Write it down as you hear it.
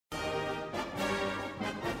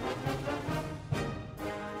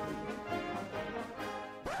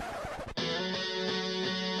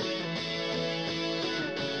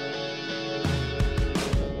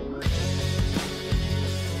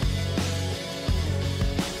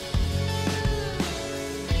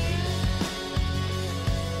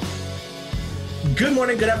Good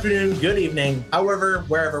morning, good afternoon, good evening, however,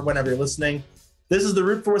 wherever, whenever you're listening. This is the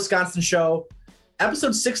Root for Wisconsin show,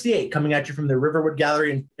 episode 68, coming at you from the Riverwood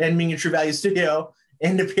Gallery and Meaning True Value Studio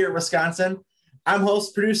in De Pere, Wisconsin. I'm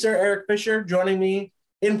host, producer Eric Fisher. Joining me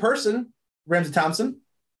in person, Ramsay Thompson.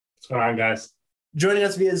 What's going on, guys? Joining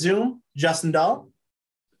us via Zoom, Justin Dahl.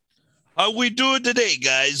 How we doing today,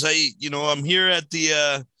 guys? I'm here at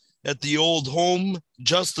the old home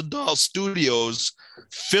Justin Dahl Studios,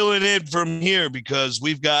 filling in from here because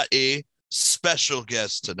we've got a special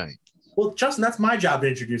guest tonight. Well, Justin, that's my job to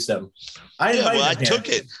introduce him. I took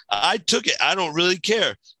it. I don't really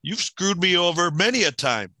care. You've screwed me over many a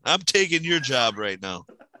time. I'm taking your job right now.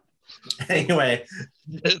 Anyway,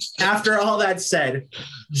 after all that said,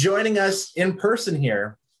 joining us in person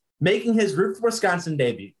here, making his Root for Wisconsin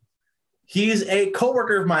debut. He's a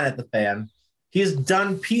coworker of mine at the Fan. He's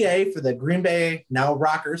done PA for the Green Bay now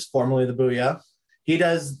Rockers, formerly the Booyah.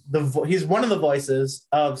 He's one of the voices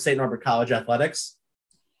of St. Norbert College athletics.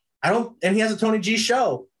 And he has a Tony G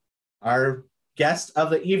show. Our guest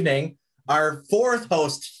of the evening, our fourth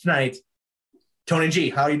host tonight, Tony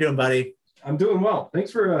G. How are you doing, buddy? I'm doing well.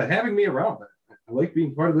 Thanks for having me around. I like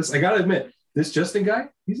being part of this. I got to admit, this Justin guy,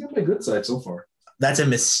 he's on my good side so far. That's a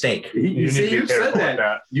mistake. You said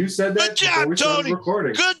that. You said that. Good job, Tony.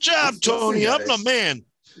 Good job, Tony. I'm the man.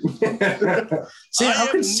 See,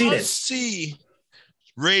 how conceited. Must-see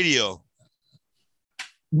radio.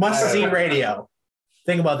 Must-see radio.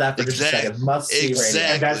 Think about that for just a second. Must-see radio.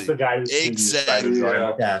 And that's the guy who's exactly.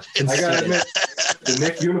 Yeah. I got to admit, the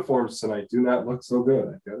Nick uniforms tonight do not look so good.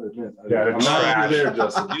 I got to admit. I'm not over there,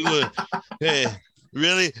 Justin. Hey.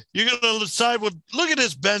 Really? You're going to decide what? Look at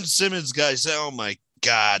this Ben Simmons guy. Say, oh, my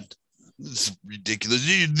God. This is ridiculous.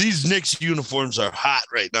 These Knicks uniforms are hot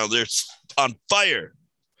right now. They're on fire.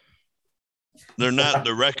 They're not,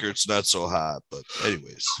 the record's not so hot, but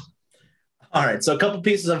anyways. All right. So a couple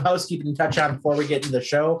pieces of housekeeping to touch on before we get into the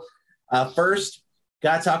show. First,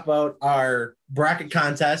 got to talk about our bracket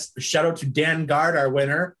contest. Shout out to Dan Gard, our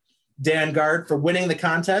winner. Dan Gard, for winning the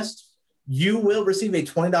contest. You will receive a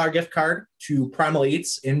 $20 gift card to Primal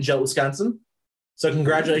Eats in Gillette, Wisconsin. So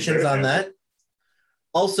congratulations on that.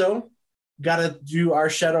 Also, got to do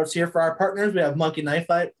our shout outs here for our partners. We have Monkey Knife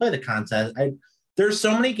Fight. Play the contest. There's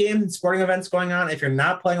so many games and sporting events going on. If you're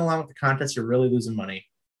not playing along with the contest, you're really losing money.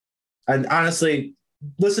 And honestly,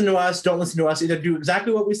 listen to us. Don't listen to us. Either do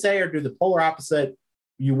exactly what we say or do the polar opposite.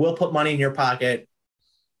 You will put money in your pocket.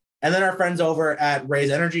 And then our friends over at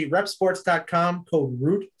Raise Energy, repsports.com, code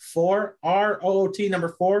ROOT4, ROOT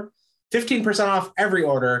number 4, 15% off every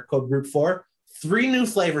order, code ROOT4. 3 new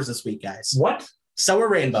flavors this week, guys. What? Sour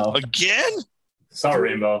Rainbow. Again? Sour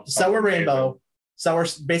Rainbow. Sour Rainbow.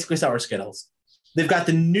 Basically sour Skittles. They've got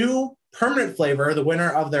the new permanent flavor. The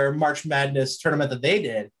winner of their March Madness tournament that they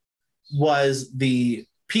did was the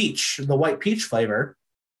peach, the white peach flavor.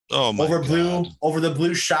 Oh, my God. Over the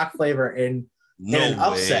blue shock flavor and an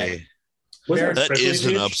upset. That is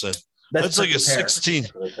an upset. That's like a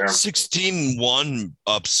 16-1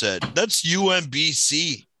 upset. That's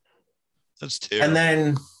UMBC. That's terrible.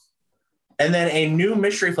 And then a new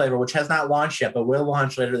mystery flavor, which has not launched yet, but will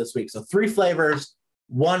launch later this week. So 3 flavors,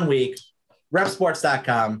 1 week.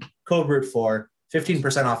 Repsports.com, code ROOT4,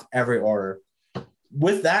 15% off every order.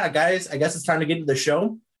 With that, guys, I guess it's time to get into the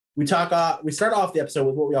show. We start off the episode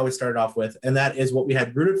with what we always started off with, and that is what we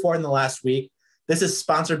had rooted for in the last week. This is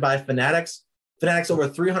sponsored by Fanatics. Fanatics over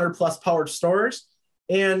 300 plus powered stores,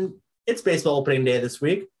 and it's baseball opening day this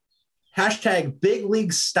week. Hashtag Big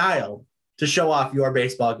League Style to show off your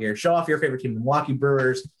baseball gear. Show off your favorite team, the Milwaukee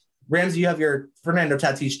Brewers. Ramsay, you have your Fernando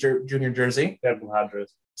Tatis Jr. jersey. Yeah,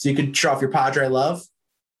 Padres. So you can show off your Padre love.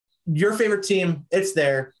 Your favorite team, it's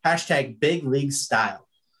there. Hashtag Big League Style.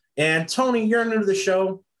 And Tony, you're new to the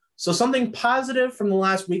show. So something positive from the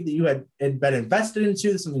last week that you had been invested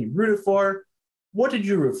into, something you rooted for. What did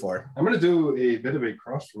you root for? I'm going to do a bit of a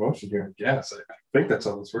cross promotion here. Yes, I think that's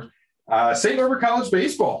how this works. St. Norbert College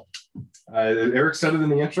baseball. Eric said it in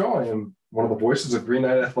the intro. I am one of the voices of Green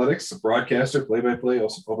Knight Athletics, a broadcaster, play-by-play,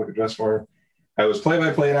 also public address for. I was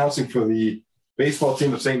play-by-play announcing for the baseball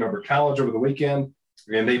team of St. Norbert College over the weekend,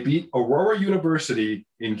 and they beat Aurora University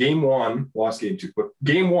in game 1. Lost game 2, but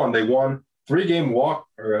game 1 they won.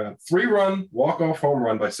 3-run walk-off home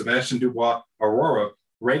run by Sebastian Dubois. Aurora,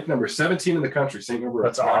 ranked number 17 in the country. St. Norbert.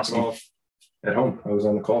 That's awesome. At home, I was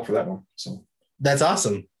on the call for that one. So that's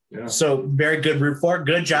awesome. Yeah. So very good root for.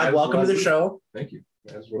 Good job. Welcome to the show. Thank you.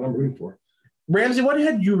 That's what I'm rooting for. Ramsay, what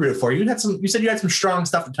had you root for? You said you had some strong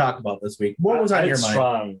stuff to talk about this week. What was on your mind?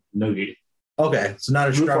 Strong Noogie. Okay, so not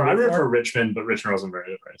a strong. I root for Richmond, but Richmond wasn't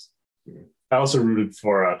very good. I also rooted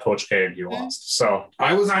for Coach K, and he lost. So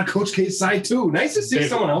I was on Coach K's side too. Nice to see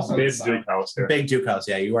someone else on the side. Duke house here. Big Duke house.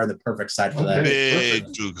 Yeah, you are the perfect side for that.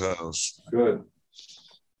 Big Duke house. Good.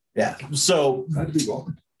 Yeah. So Glad to be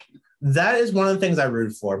welcome. that is one of the things I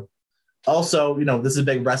rooted for. Also, this is a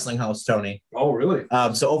big wrestling house, Tony. Oh, really?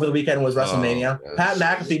 So over the weekend was WrestleMania. Yes. Pat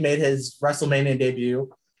McAfee made his WrestleMania debut.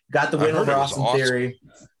 Got the win over Austin Theory.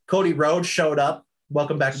 Cody Rhodes showed up.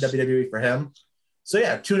 Welcome back to WWE for him. So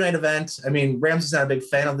yeah, 2-night event. I mean, Ramsay's not a big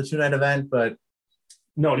fan of the 2-night event, but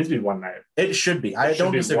no, it needs to be one night. It should be. I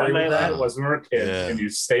don't disagree with that. It was when we were kids, and you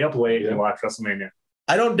stay up late and watch WrestleMania.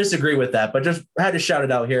 I don't disagree with that, but just had to shout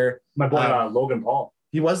it out here. My boy Logan Paul.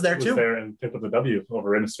 He was there too. There and picked up the W over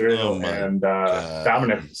Rey Mysterio and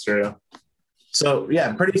Dominic Mysterio. So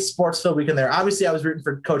yeah, pretty sports filled weekend there. Obviously, I was rooting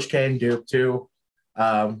for Coach K and Duke too.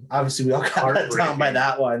 Obviously, we all got let down by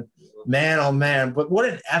that one. Man, oh man! But what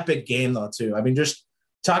an epic game though too. I mean, just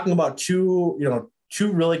talking about two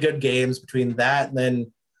really good games between that and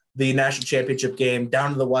then the national championship game,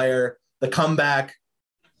 down to the wire, the comeback,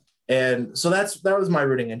 and so that was my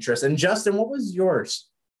rooting interest. And Justin, what was yours?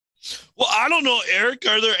 Well, I don't know, Eric.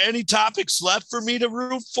 Are there any topics left for me to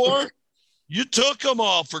root for? You took them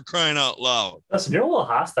all, for crying out loud. Listen, you're a little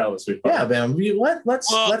hostile this week. Yeah, man.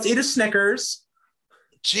 Let's eat a Snickers.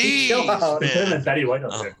 Jeez, man. Betty White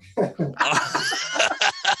up there.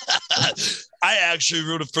 I actually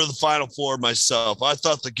rooted for the Final Four myself. I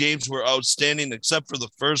thought the games were outstanding, except for the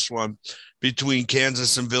first one between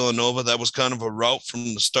Kansas and Villanova. That was kind of a rout from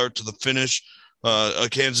the start to the finish. A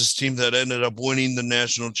Kansas team that ended up winning the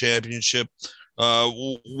national championship.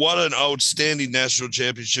 What an outstanding national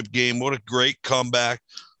championship game. What a great comeback.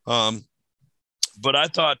 But I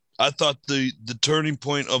thought the turning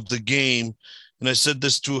point of the game, and I said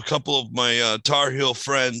this to a couple of my Tar Heel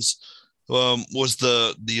friends, was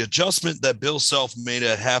the adjustment that Bill Self made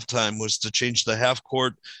at halftime was to change the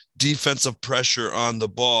half-court defensive pressure on the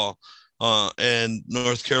ball. And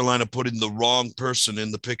North Carolina putting the wrong person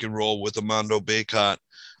in the pick and roll with Armando Bacot.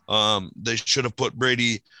 They should have put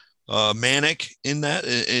Brady Manick in that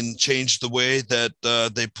and changed the way that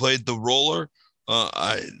they played the roller.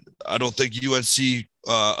 I don't think UNC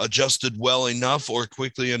adjusted well enough or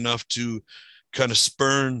quickly enough to kind of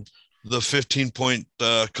spurn the 15-point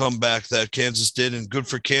comeback that Kansas did. And good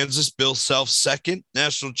for Kansas. Bill Self's second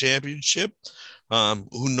national championship.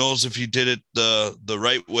 Who knows if he did it the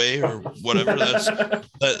right way or whatever.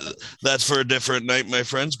 That's for a different night, my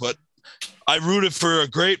friends. But I rooted for a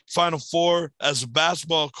great Final Four as a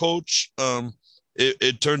basketball coach.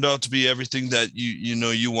 It turned out to be everything that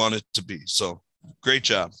you want it to be. So great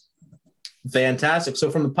job. Fantastic. So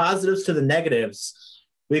from the positives to the negatives,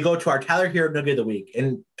 we go to our Tyler Hero Noogie of the week.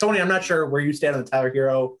 And Tony, I'm not sure where you stand on the Tyler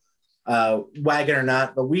Hero wagon or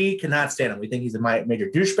not, but we cannot stand him. We think he's a major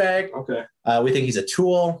douchebag. Okay. We think he's a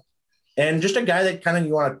tool and just a guy that kind of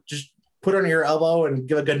you want to just put on your elbow and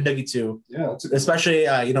give a good noogie to. Yeah. Especially,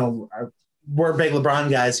 we're big LeBron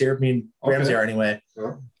guys here. I mean, Ramsay are anyway.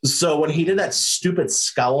 Yeah. So when he did that stupid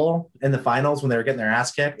scowl in the finals when they were getting their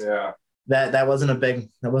ass kicked, that wasn't a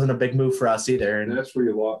big move for us either. And that's where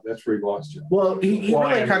you lost. That's where he lost you. Well, he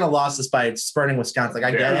really kind of lost us by spurning Wisconsin.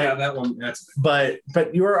 Like I get it. Yeah, that one.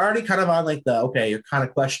 But you were already kind of on like you're kind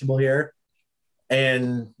of questionable here,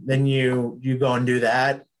 and then you go and do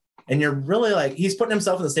that, and you're really like he's putting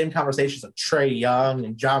himself in the same conversations of Trae Young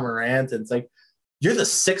and John Morant, and it's like you're the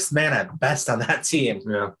sixth man at best on that team.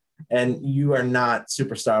 Yeah. And you are not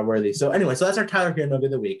superstar worthy. So anyway, that's our Tyler Hero Noogie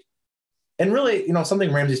of the week. And really,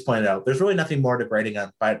 something Ramsay's pointed out, there's really nothing more degrading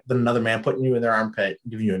than another man putting you in their armpit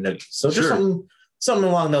and giving you a noogie. So just something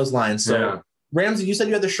along those lines. So Ramsay, you said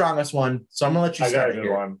you had the strongest one, so I'm gonna let you start. I got a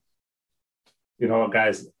good one. You know what,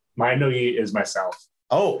 guys? My noogie is myself.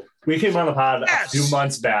 Oh, we came on the pod a few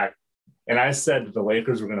months back, and I said that the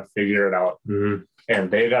Lakers were gonna figure it out. Mm-hmm. And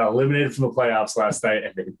they got eliminated from the playoffs last night,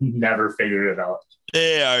 and they never figured it out.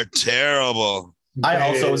 They are terrible. I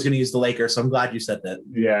also was going to use the Lakers, so I'm glad you said that.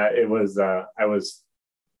 Yeah, it was. I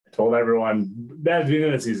told everyone that at the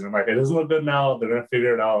beginning of the season, I'm like, it doesn't look good now. They're going to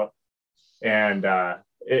figure it out, and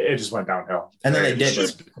it just went downhill. And then they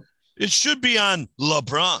did. It should be on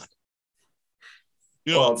LeBron.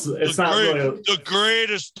 It's not really the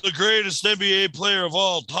greatest NBA player of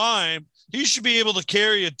all time. He should be able to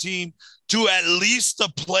carry a team to at least the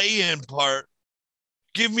play-in part.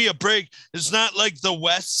 Give me a break. It's not like the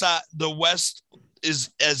West side. The West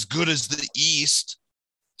is as good as the East.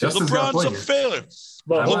 LeBron's a failure.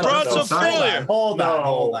 LeBron's a failure. Hold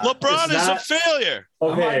on. LeBron is a failure.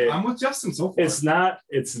 Okay, I'm with Justin so far. It's not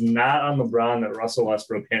on LeBron that Russell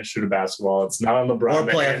Westbrook can't shoot a basketball. It's not on LeBron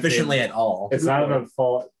or play efficiently at all. It's not on the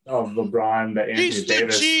fault of LeBron that Anthony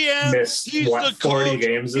Davis GM. missed He's 40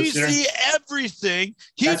 games this year? He's the everything.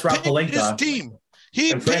 That's Rob Pelinka. His team.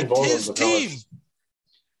 He picked his team.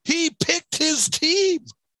 He picked his team.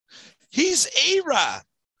 He's A-Rod.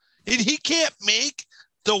 And he can't make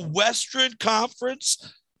the Western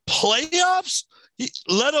Conference playoffs,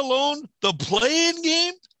 let alone the play-in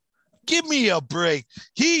game. Give me a break.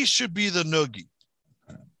 He should be the Noogie.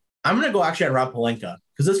 I'm going to go actually on Rob Pelinka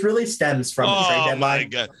because this really stems from the trade deadline. My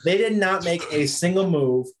God. They did not make a single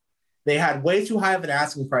move. They had way too high of an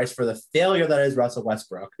asking price for the failure that is Russell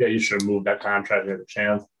Westbrook. Yeah, you should have moved that contract. You had a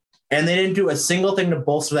chance. And they didn't do a single thing to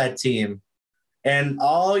bolster that team. And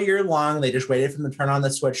all year long, they just waited for them to turn on the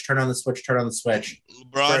switch. LeBron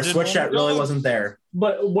for a switch that really wasn't there.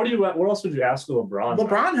 But what else would you ask of LeBron?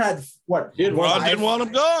 LeBron had what? LeBron didn't want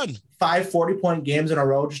him gone. 5 40-point games in a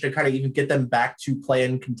row just to kind of even get them back to play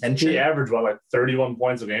in contention. He averaged, like 31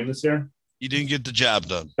 points a game this year? He didn't get the job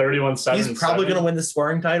done. 31-7. He's probably going to win the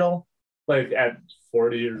scoring title. Like at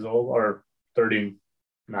 40 years old or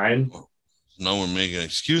 39. No, we're making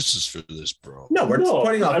excuses for this, bro. No, we're just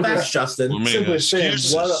pointing out facts, Justin. We're making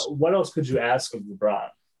excuses. What else could you ask of LeBron?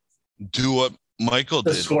 Do what Michael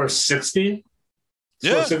did. Score 60?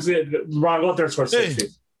 Yeah. Score 60? LeBron, go out there and score 60.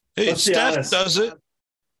 Hey, Steph does it.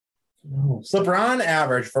 No. LeBron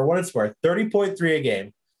averaged, for what it's worth, 30.3 a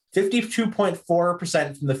game,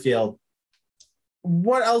 52.4% from the field.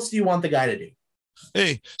 What else do you want the guy to do?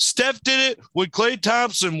 Hey, Steph did it when Klay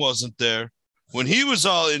Thompson wasn't there, when he was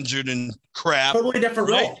all injured and crap. Totally different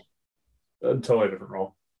role. Totally different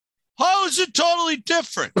role. How is it totally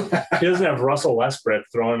different? He doesn't have Russell Westbrook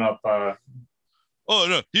throwing up. Oh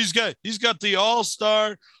no, he's got the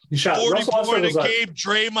all-star. He shot 40-point a game.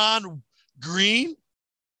 Draymond Green.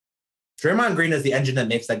 Draymond Green is the engine that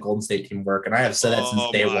makes that Golden State team work, and I have said that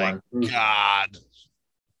since day one. God,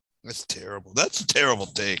 that's terrible. That's a terrible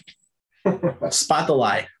take. Spot the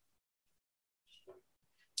lie.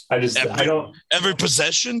 I don't. Every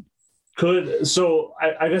possession.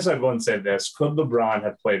 I guess I'd go and say this. Could LeBron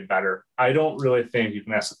have played better? I don't really think you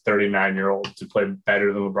can ask a 39-year-old to play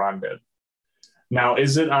better than LeBron did. Now,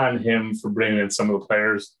 is it on him for bringing in some of the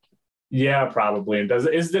players? Yeah, probably. And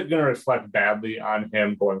is it going to reflect badly on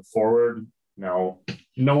him going forward? No.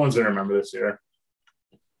 No one's going to remember this year.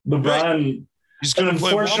 LeBron, he's going to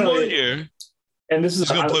play one more year. And he's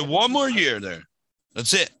going to play one more year there.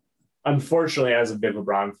 That's it. Unfortunately, as a big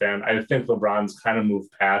LeBron fan, I think LeBron's kind of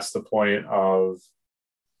moved past the point of.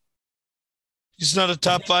 He's not a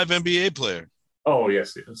top 5 NBA player. Oh,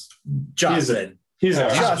 yes, he is. Justin. He's a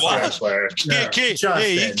player.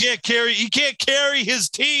 He can't carry his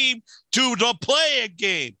team to the play-in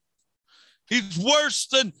game. He's worse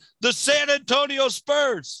than the San Antonio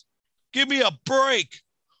Spurs. Give me a break.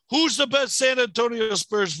 Who's the best San Antonio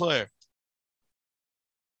Spurs player?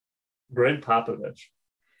 Greg Popovich.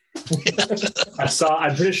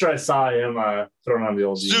 I'm pretty sure I saw him throwing on the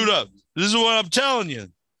old suit up. This is what I'm telling you.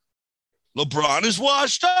 LeBron is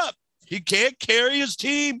washed up. He can't carry his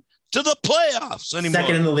team to the playoffs anymore.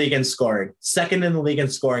 Second in the league in scoring.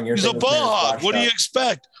 He's a ball hog. What do you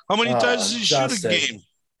expect? How many times does he shoot a game?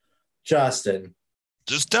 Justin.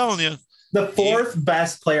 Just telling you. The fourth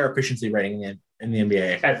best player efficiency rating in the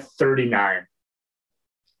NBA. At 39.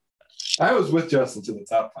 I was with Justin to the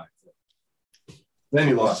top 5. Then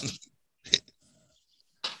he lost.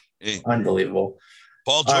 Hey, unbelievable.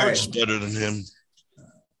 Paul George is better than him.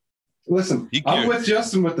 Listen, I'm with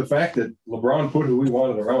Justin with the fact that LeBron put who we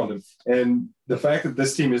wanted around him, and the fact that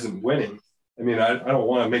this team isn't winning. I mean, I don't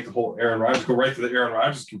want to make the whole Aaron Rodgers go right to the Aaron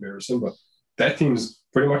Rodgers comparison, but that team's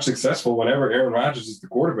pretty much successful whenever Aaron Rodgers is the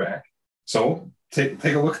quarterback. So take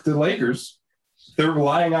a look at the Lakers. They're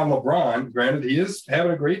relying on LeBron. Granted, he is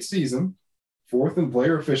having a great season, 4th in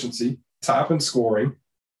player efficiency, top in scoring,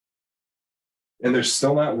 and they're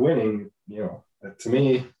still not winning. You know, to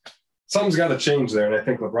me, something's got to change there. And I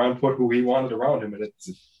think LeBron put who he wanted around him, and it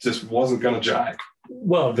just wasn't going to jive.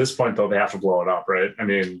 Well, at this point, though, they have to blow it up, right? I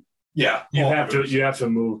mean, yeah, you have to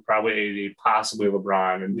move probably AD, possibly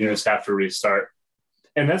LeBron, and you just have to restart.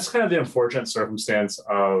 And that's kind of the unfortunate circumstance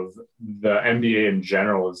of the NBA in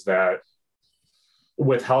general, is that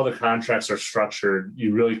with how the contracts are structured,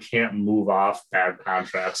 you really can't move off bad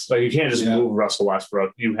contracts. Like, you can't just move Russell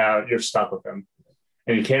Westbrook. You're stuck with him,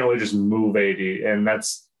 and you can't really just move AD. And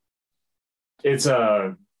it's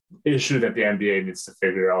a issue that the NBA needs to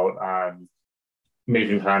figure out on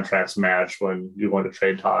making contracts match when you go into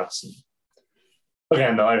trade talks.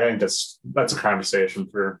 Again, though, I think that's a conversation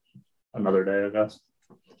for another day, I guess.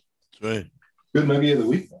 That's right. Good Noogie of the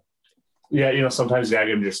week, though. Yeah, sometimes you gotta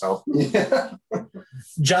give them yourself. Yeah.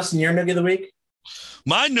 Justin, your Noogie of the week?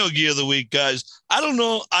 My Noogie of the week, guys. I don't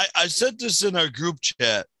know. I said this in our group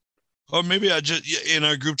chat, or maybe I just in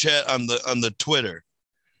our group chat on the Twitter.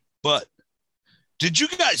 But did you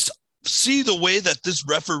guys see the way that this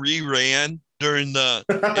referee ran during the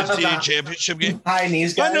NCAA championship game? High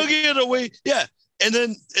knees guy. My Noogie of the week, yeah. And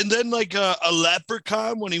then like a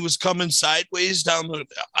leprechaun when he was coming sideways down the.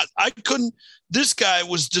 I couldn't. This guy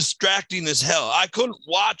was distracting as hell. I couldn't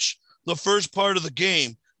watch the first part of the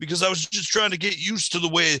game because I was just trying to get used to the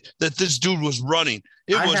way that this dude was running.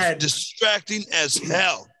 It was distracting as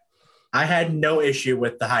hell. I had no issue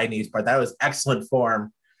with the high knees part. That was excellent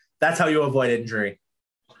form. That's how you avoid injury.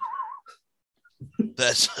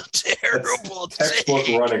 That's a terrible textbook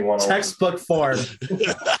running one. Textbook form.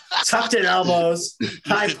 Tucked in elbows,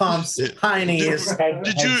 high pumps, high knees.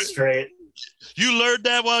 Did you straight? You learned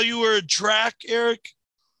that while you were in track, Eric?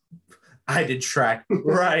 I did track,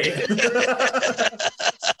 right?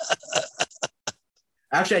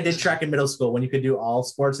 Actually, I did track in middle school when you could do all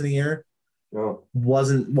sports in the year. Oh.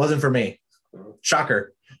 Wasn't for me.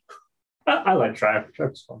 Shocker. I like track.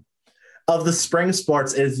 Track's fun. Of the spring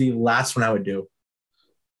sports, it is the last one I would do.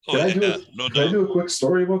 Can I do a quick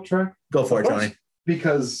story about track? Go for it, Tony.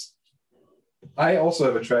 Because I also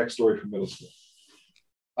have a track story from middle school.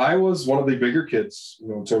 I was one of the bigger kids,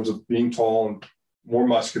 in terms of being tall and more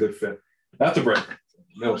muscular fit. Not to brag,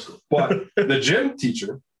 middle school. But the gym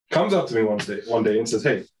teacher comes up to me one day and says,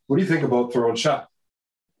 "Hey, what do you think about throwing shot?"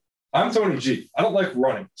 I'm Tony G. I don't like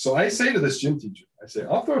running. So I say to this gym teacher, I say,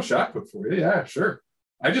 "I'll throw a shot put for you." "Yeah, sure.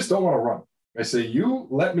 I just don't want to run." I say, "You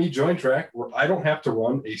let me join track where I don't have to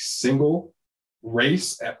run a single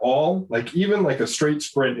race at all, like even like a straight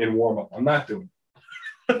sprint in warm-up. I'm not doing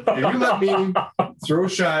it. If you let me throw a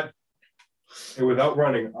shot and without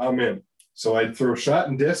running, I'm in." So I throw shot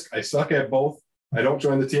and disc. I suck at both. I don't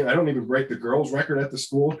join the team. I don't even break the girls' record at the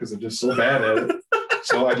school because I'm just so bad at it.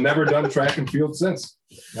 So I've never done track and field since.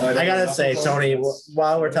 I gotta say, Tony,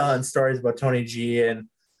 while we're telling stories about Tony G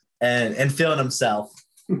and feeling himself,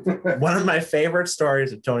 one of my favorite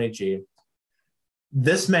stories of Tony G.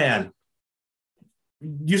 This man,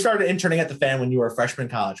 you started interning at the Fan when you were a freshman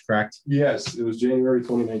in college, correct? Yes, it was January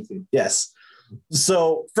 2019. Yes.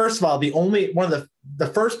 So first of all, the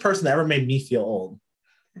first person that ever made me feel old.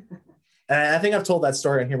 And I think I've told that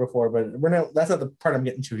story on here before, but that's not the part I'm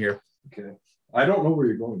getting to here. Okay. I don't know where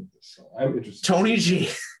you're going with this, so I'm interested. Tony G.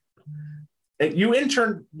 You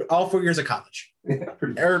interned all 4 years of college. Yeah,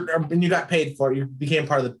 and you got paid for it. You became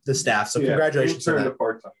part of the staff. So congratulations on that.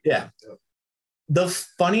 Part-time. Yeah. The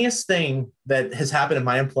funniest thing that has happened in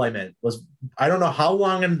my employment was, I don't know how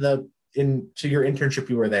long into your internship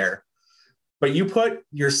you were there, but you put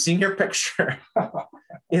your senior picture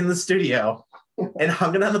in the studio and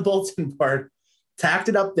hung it on the bulletin board, tacked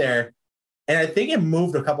it up there, and I think it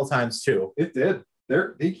moved a couple times too. It did.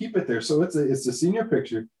 They keep it there. So it's a senior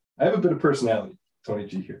picture. I have a bit of personality, Tony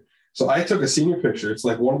G here. So I took a senior picture. It's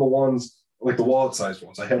like one of the ones, like the wallet-sized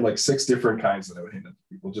ones. I had like 6 different kinds that I would hand to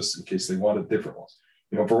people just in case they wanted different ones.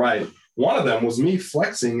 Variety. One of them was me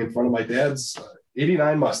flexing in front of my dad's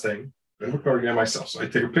 89 Mustang. I'm a car guy myself. So I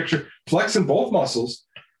take a picture, flexing both muscles,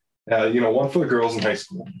 one for the girls in high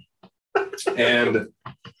school. And,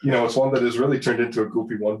 it's one that has really turned into a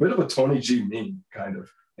goofy one, bit of a Tony G meme, kind of.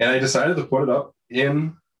 And I decided to put it up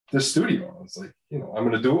in the studio. I was like, I'm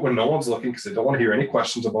going to do it when no one's looking because I don't want to hear any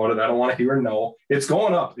questions about it. I don't want to hear a no. It's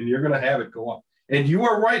going up, and you're going to have it go up. And you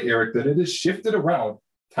are right, Eric, that it has shifted around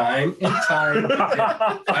time and time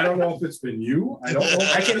again. I don't know if it's been you. I don't know.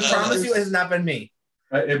 I can promise you it has not been me.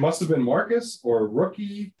 It must have been Marcus or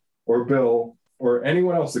Rookie or Bill or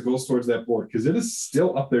anyone else that goes towards that board because it is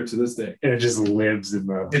still up there to this day. And it just lives in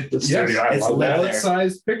the studio. Yes, it's a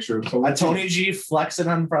wallet-sized picture of Tony G flexing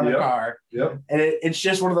on front of the car. Yep. And it's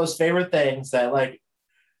just one of those favorite things that, like,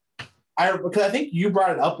 because I think you brought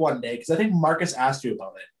it up one day because I think Marcus asked you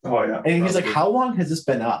about it. Oh, yeah. And he's like, "How long has this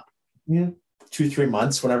been up?" 2-3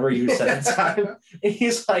 months, whenever you said it time. And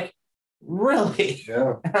he's like, "Really?"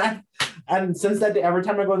 Yeah. And since that day, every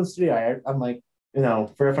time I go in the studio, I'm like,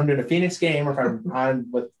 if I'm doing a Phoenix game or if I'm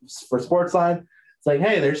on for Sportsline, it's like,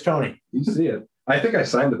 "Hey, there's Tony." You see it. I think I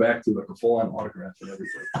signed the back to like a full-on autograph and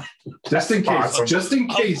everything. Just in case. Awesome. Just in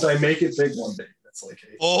case I make it big one day. That's like,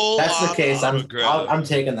 hey. That's the case. I'm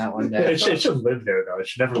taking that one day. It should live there, though. It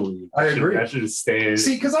should never leave. I agree. That should just stay.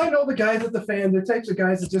 See, because I know the guys at the Fan, they're types of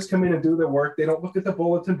guys that just come in and do their work. They don't look at the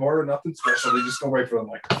bulletin board or nothing special. They just go right for the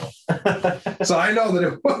microphone. So I know that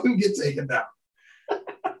it wouldn't get taken down.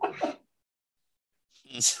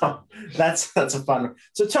 So that's a fun one.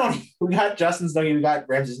 So Tony, we got Justin's Noogie, we got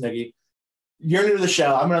Ramsay's Noogie. You're new to the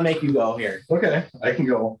show. I'm gonna make you go here. Okay, I can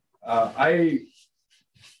go.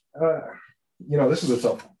 this is a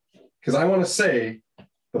tough one because I want to say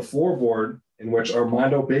the floorboard in which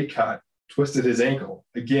Armando Bacot twisted his ankle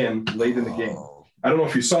again late in the game. I don't know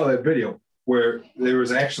if you saw that video where there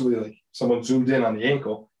was actually like someone zoomed in on the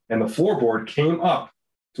ankle and the floorboard came up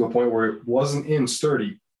to a point where it wasn't in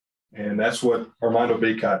sturdy. And that's what Armando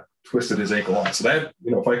Bacot twisted his ankle on. So that,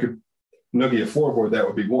 if I could noogie a floorboard, that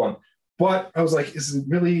would be one. But I was like, are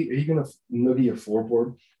you going to noogie a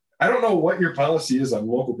floorboard? I don't know what your policy is on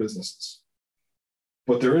local businesses,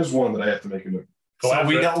 but there is one that I have to make a noogie. So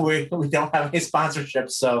we don't have any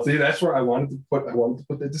sponsorships. So see, that's where I wanted to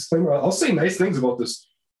put the disclaimer. I'll say nice things about this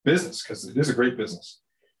business because it is a great business.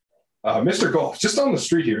 Mr. Golf, just on the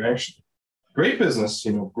street here, actually. Great business,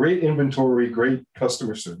 great inventory, great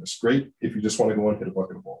customer service. Great if you just want to go and hit a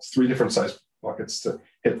bucket of balls. 3 different size buckets to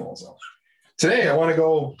hit balls out. Today, I want to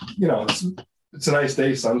go, it's a nice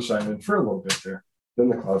day, sun shining for a little bit there. Then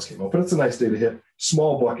the clouds came up, but it's a nice day to hit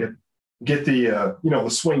small bucket, get the, the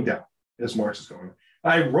swing down as March is going.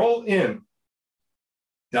 I roll in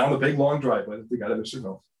down the big long driveway that they got at Mr.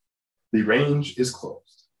 Golf. The range is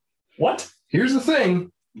closed. What? Here's the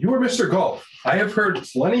thing. You are Mr. Golf. I have heard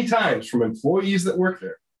plenty times from employees that work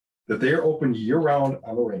there that they are open year-round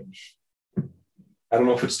on the range. I don't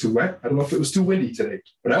know if it's too wet. I don't know if it was too windy today,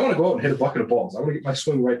 but I want to go out and hit a bucket of balls. I want to get my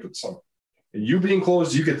swing right for the summer. And you being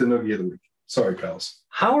closed, you get the noogie of the week. Sorry, pals.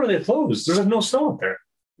 How are they closed? There's no snow up there.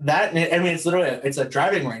 It's a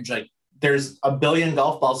driving range. Like there's a billion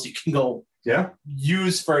golf balls you can go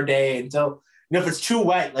use for a day until, if it's too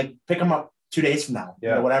wet, like pick them up 2 days from now,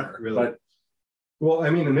 whatever. Really. But well,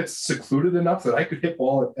 and it's secluded enough that I could hit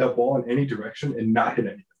a ball in any direction and not hit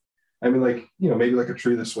anything. Maybe like a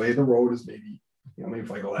tree this way. The road is maybe, maybe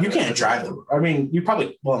if I go. You can't drive the road. You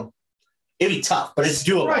probably, it'd be tough, but it's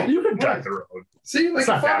doable. Right, you can drive the road. See, if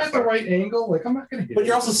I'm at the right angle, I'm not going to hit. But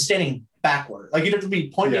you're also standing backward. You'd have to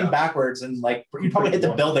be pointing backwards, and you'd probably hit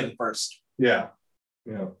the building first. Yeah.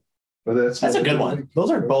 But that's a good one.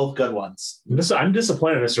 Those are both good ones. I'm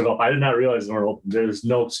disappointed, Mr. Golf. I did not realize they were open. There's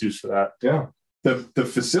no excuse for that. Yeah. The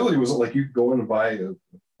facility wasn't like you could go in and buy a.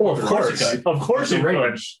 Of course you could. Exactly. Of course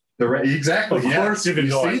you could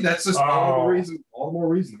go. See, that's just all the more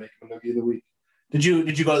reason to make a noogie of the week. Did you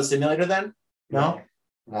go to the simulator then? No.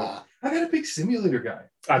 I'm not a big simulator guy.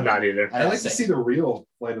 I'm not either. I like to see the real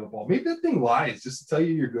flight of the ball. Maybe that thing lies just to tell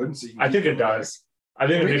you you're good, and so you. I think it does. I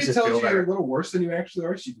think maybe it makes it tells you better. you're a little worse than you actually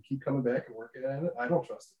are, so you can keep coming back and working at it. I don't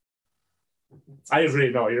trust it. I agree.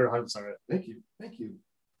 No, you're 100% right. Thank you.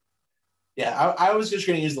 Yeah, I was just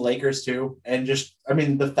going to use the Lakers too, and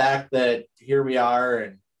the fact that here we are,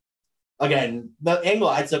 and again, the angle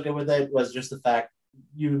I took it with it was just the fact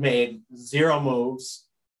you made 0 moves.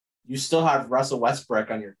 You still have Russell Westbrook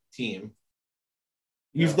on your team.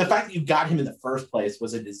 The fact that you got him in the first place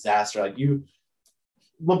was a disaster.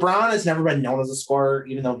 LeBron has never been known as a scorer,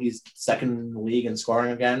 even though he's second in the league in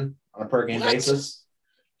scoring again on a per game basis.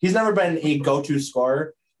 He's never been a go-to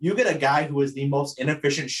scorer. You get a guy who is the most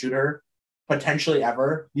inefficient shooter potentially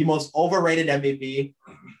ever, the most overrated MVP,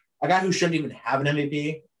 a guy who shouldn't even have an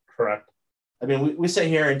MVP. Correct. We sit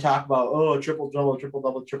here and talk about, triple-double,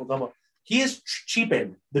 triple-double, triple-double. He has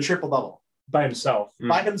cheapened the triple-double. By himself.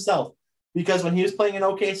 Because when he was playing in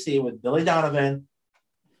OKC with Billy Donovan,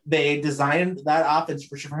 they designed that offense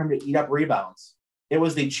for him to eat up rebounds. It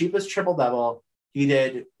was the cheapest triple-double. He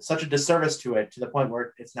did such a disservice to it to the point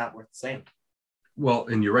where it's not worth the same. Well,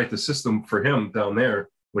 and you're right. The system for him down there,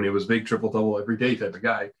 when it was big triple-double every day type of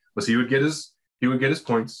guy, was he would get his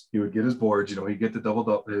points, he would get his boards, he'd get the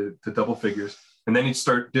double figures, and then he'd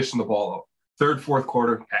start dishing the ball out. Third, fourth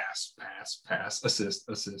quarter, pass, assist.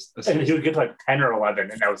 And he would get 10 or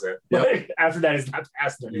 11, and that was it. Yep. After that, he's not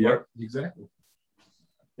passing anymore. Yep, exactly.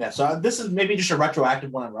 Yeah, so this is maybe just a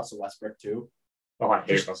retroactive one on Russell Westbrook, too. Oh, I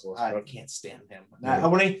hate Russell Westbrook. I can't stand him.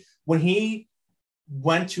 When he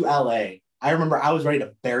went to LA, I remember I was ready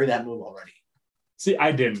to bury that move already. See,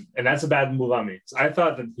 I didn't, and that's a bad move on me. So I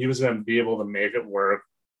thought that he was going to be able to make it work.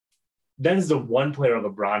 That is the one player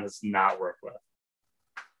LeBron has not worked with.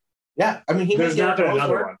 Yeah, there's not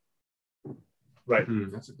another one. Right.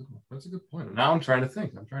 That's a good one. That's a good point. Now I'm trying to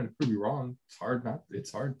think. I'm trying to prove you wrong.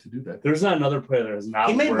 It's hard to do that. There's not another player that has not.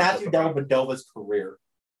 He made Matthew Dellavedova's career.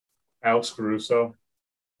 Alex Caruso.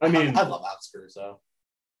 I love Alex Caruso.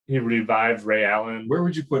 He revived Ray Allen. Where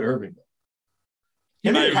would you put Irving?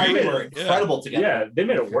 Him and Kyrie were incredible together. Yeah, they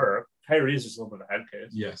made it work. Kyrie's just a little bit of a head case.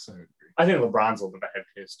 Yes, I agree. I think LeBron's a little bit of a head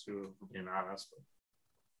case too, for being honest. But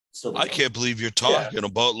still, I can't believe you're talking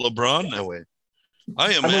about LeBron that way.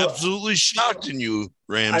 I am absolutely shocked in you,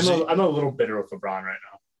 Ramsay. I'm a little bitter with LeBron right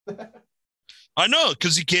now. I know,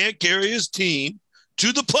 because he can't carry his team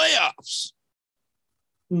to the playoffs.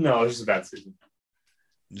 No, it's just a bad season.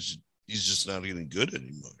 He's just not getting good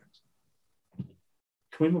anymore.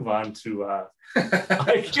 Can we move on to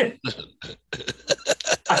I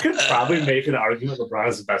could probably make an argument LeBron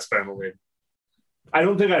is the best player in the league. I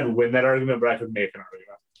don't think I'd win that argument, but I could make an argument.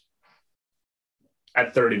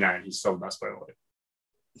 At 39, he's still the best player in the league.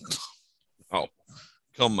 Oh,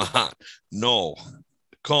 come on. No.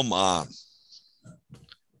 Come on.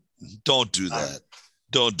 Don't do that.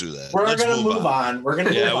 Don't do that. We're going to move on. We're going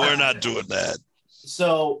to move on. We're not doing that.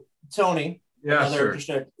 So, Tony. Yeah, sure.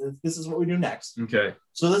 This is what we do next. Okay.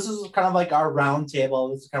 So this is kind of like our round table.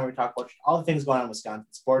 This is kind of where we talk about all the things going on in Wisconsin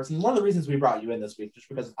sports. And one of the reasons we brought you in this week, just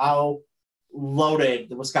because of how loaded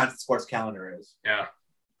the Wisconsin sports calendar is. Yeah.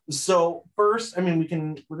 So first, we're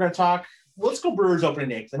going to talk. Let's go Brewers opening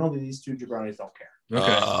day, because I know that these two jabronis don't care.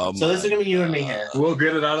 Okay. So this is going to be you and me here. We'll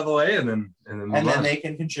get it out of the way, and then they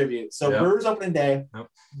can contribute. So Brewers opening day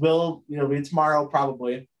will be tomorrow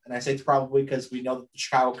probably, and I say it's probably because we know that the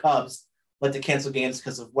Chicago Cubs like to cancel games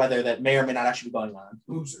because of weather that may or may not actually be going on.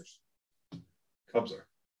 Losers. Cubs are.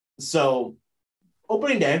 So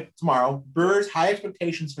opening day tomorrow. Brewers high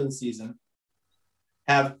expectations for the season.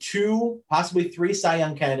 Have 2, possibly 3 Cy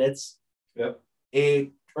Young candidates. Yep.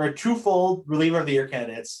 A twofold reliever of the year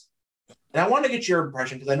candidates. And I want to get your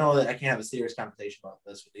impression, because I know that I can't have a serious conversation about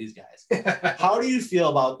this with these guys. How do you feel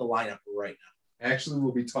about the lineup right now? Actually,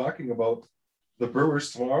 we'll be talking about the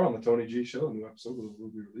Brewers tomorrow on the Tony G Show. A new episode will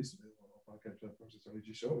be released on the podcast platform, the Tony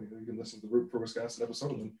G Show. You can listen to the Root for Wisconsin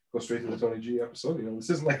episode and then go straight to the Tony G episode. This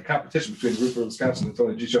isn't like a competition between Root for Wisconsin and the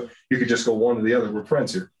Tony G Show. You could just go one or the other. We're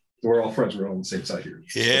friends here. We're all friends. We're all on the same side here.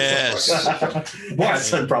 Yes. That's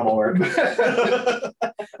some promo work.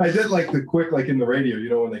 I did like the quick, like in the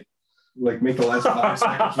radio, when they like make the last 5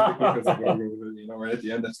 seconds really quick, right at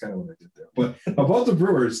the end. That's kind of what I did there. But about the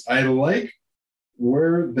Brewers, I like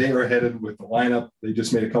where they are headed with the lineup. They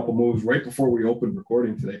just made a couple moves right before we opened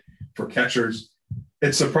recording today for catchers.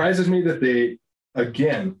 It surprises me that they,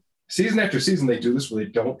 again, season after season, they do this where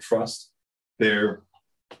they don't trust their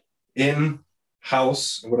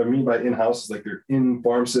in-house. And what I mean by in-house is like they're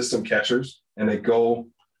in-farm system catchers, and they go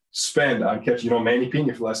spend on catch. Manny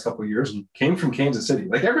Pena for the last couple of years came from Kansas City.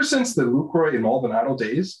 Like ever since the Lucroy and Maldonado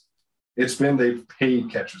days, it's been they've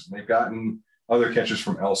paid catchers, and they've gotten other catchers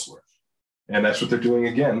from elsewhere. And that's what they're doing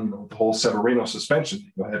again. The whole Severino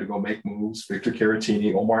suspension. They had to go make moves. Victor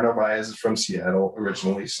Caratini, Omar Narvaez is from Seattle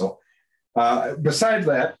originally. So besides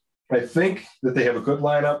that, I think that they have a good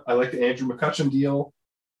lineup. I like the Andrew McCutchen deal.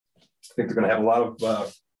 I think they're going to have a lot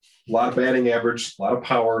of batting average, a lot of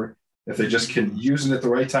power. If they just can use it at the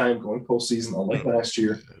right time, going postseason, unlike last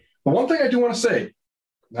year. But one thing I do want to say,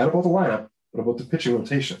 not about the lineup, but about the pitching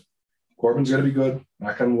rotation. Corbin's going to be good,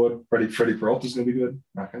 knock on wood. Freddie Peralta's going to be good,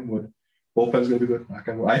 knock on wood. Bullpen's going to be good, knock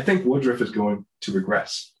on wood. I think Woodruff is going to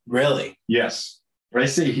regress. Really? Yes. I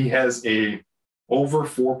say he has a over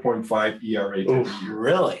 4.5 ERA.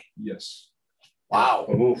 Really? Yes. Wow.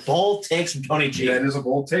 Bold takes from Tony G. That is a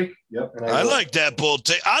bold take. Yep. And I like that bold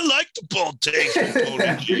take. I like the bold take from Tony G.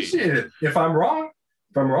 I appreciate it. If I'm wrong,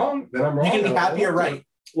 then I'm wrong. You can be happy you're right.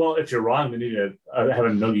 Well, if you're wrong, then you need to have a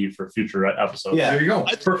Noogie for future episodes. Yeah, there you go.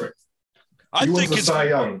 Perfect. I think it's Cy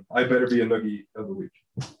Young. I better be a Noogie of the week.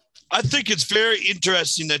 I think it's very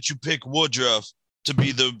interesting that you pick Woodruff to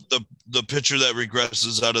be the pitcher that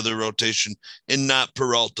regresses out of the rotation and not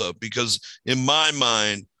Peralta, because in my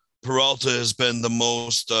mind, Peralta has been the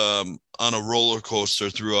most on a roller coaster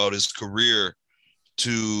throughout his career,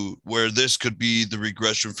 to where this could be the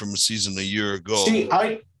regression from a season a year ago. See,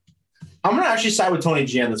 I'm going to actually side with Tony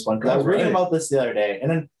G on this one, because I was reading about this the other day, and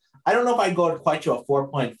then I don't know if I'd go quite to a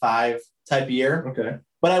 4.5 type year. Okay.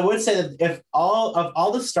 But I would say that if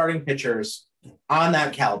all the starting pitchers on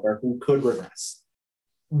that caliber who could regress,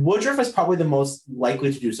 Woodruff is probably the most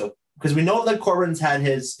likely to do so, because we know that Corbin's had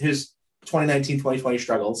his 2019-2020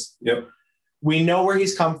 struggles. Yep. We know where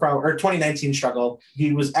he's come from, or 2019 struggle.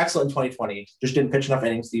 He was excellent in 2020, just didn't pitch enough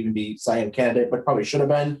innings to even be Cy Young candidate, but probably should have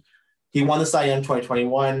been. He won the Cy Young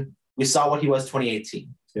 2021. We saw what he was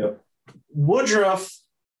 2018. Yep. Woodruff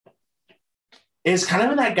is kind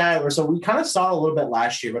of in that guy where, so we kind of saw it a little bit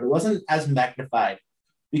last year, but it wasn't as magnified,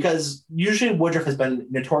 because usually Woodruff has been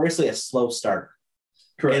notoriously a slow starter.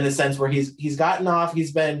 Correct. In the sense where he's gotten off,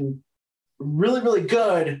 he's been really, really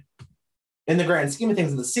good in the grand scheme of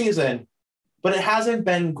things in the season, but it hasn't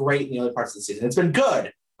been great in the other parts of the season. It's been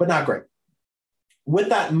good, but not great. With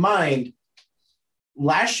that in mind,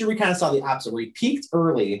 last year we kind of saw the opposite, where he peaked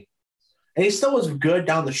early and he still was good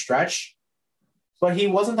down the stretch, but he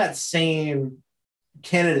wasn't that same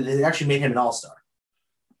candidate that actually made him an all-star.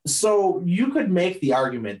 So you could make the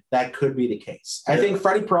argument that could be the case. I think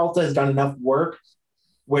Freddie Peralta has done enough work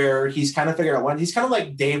where he's kind of figured out when he's kind of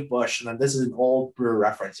like Dave Bush, and this is an old Brewer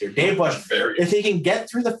reference here. Dave Bush, if he can get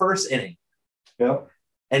through the first inning,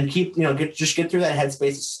 and keep get through that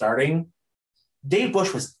headspace of starting. Dave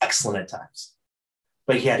Bush was excellent at times,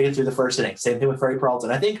 but he had to get through the first inning. Same thing with Freddie Peralta.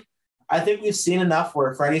 And I think we've seen enough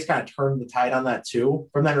where Freddie's kind of turned the tide on that too,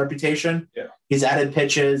 from that reputation. Yeah. He's added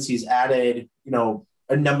pitches. He's added,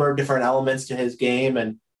 a number of different elements to his game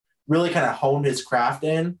and really kind of honed his craft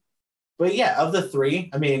in. But yeah, of the three,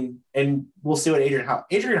 I mean, and we'll see what Adrian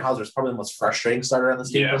Hauser is probably the most frustrating starter on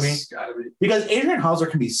this team for me. Gotta be. Because Adrian Hauser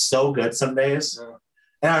can be so good some days. Yeah.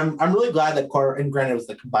 And I'm really glad that and granted it was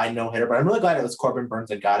the combined no-hitter, but I'm really glad it was Corbin Burns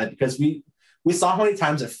that got it, because we saw how many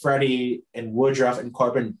times that Freddie and Woodruff and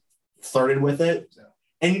Corbin flirted with it.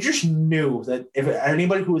 And you just knew that if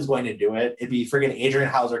anybody who was going to do it, it'd be friggin'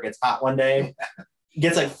 Adrian Hauser gets hot one day,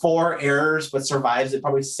 gets like 4 errors, but survives it,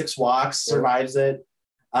 probably 6 walks, survives it,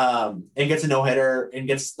 and gets a no-hitter and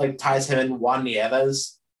gets ties him and Juan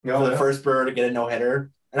Nieves for the first Brewer to get a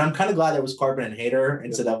no-hitter. And I'm kind of glad it was Corbin and Hader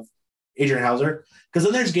instead of Adrian Hauser, because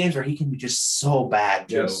then there's games where he can be just so bad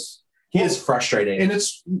too. Yes. He is frustrating. And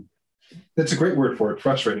that's a great word for it,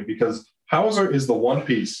 frustrating, because Hauser is the one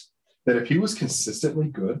piece that if he was consistently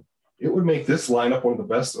good, it would make this lineup one of the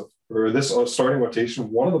best this starting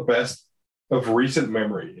rotation one of the best of recent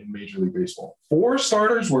memory in Major League Baseball. 4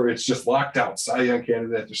 starters where it's just locked out, Cy Young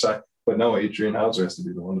candidate after Cy, but no, Adrian Hauser has to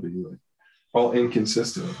be the one to be all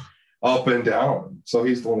inconsistent. Up and down. So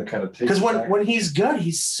he's the one that kind of takes. Because when he's good,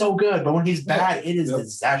 he's so good. But when he's bad, it is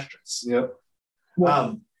disastrous. Yep.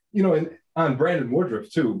 Well, and on Brandon Woodruff,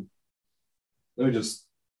 too, let me just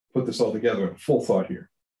put this all together in full thought here.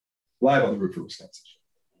 Live on the Root for Wisconsin.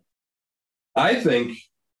 I think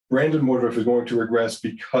Brandon Woodruff is going to regress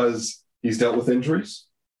because he's dealt with injuries,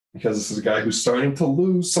 because this is a guy who's starting to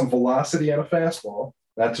lose some velocity on a fastball.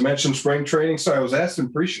 Not to mention spring training. So I was asked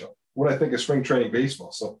in pre-show what I think of spring training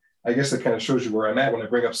baseball. So I guess that kind of shows you where I'm at when I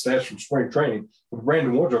bring up stats from spring training. With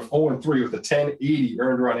Brandon Woodruff 0-3 with a 1080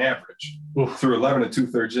 earned run average through 11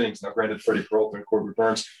 2/3 innings. Now, granted, Freddie Peralta and Corbin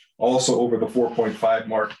Burns also over the 4.5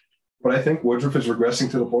 mark. But I think Woodruff is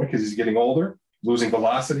regressing to the point because he's getting older, losing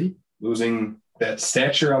velocity, losing that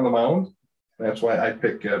stature on the mound. That's why I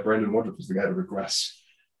pick Brandon Woodruff as the guy to regress.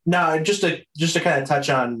 No, just to kind of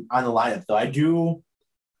touch on the lineup, though,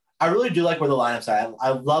 I really do like where the lineup's at. I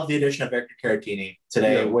love the addition of Victor Caratini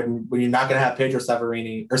today when you're not going to have Pedro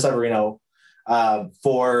Severino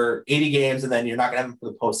for 80 games, and then you're not going to have him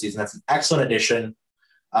for the postseason. That's an excellent addition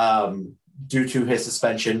due to his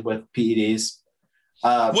suspension with PEDs.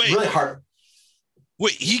 Really hard.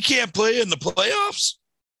 Wait, he can't play in the playoffs?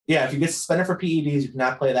 Yeah, if you get suspended for PEDs, you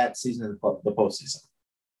cannot play that season in the postseason.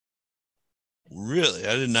 Really?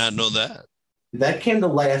 I did not know that. That came to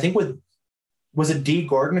light, I think, was it D.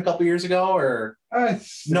 Gordon a couple years ago, or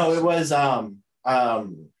no? It was I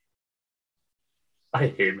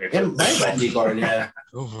hate it. It might have been D. Gordon, yeah.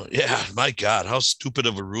 Oh, yeah, my God, how stupid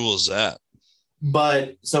of a rule is that?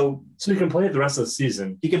 But so you can play it the rest of the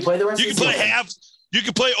season. You can play the rest. You can play half. You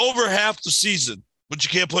can play over half the season, but you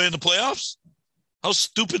can't play in the playoffs. How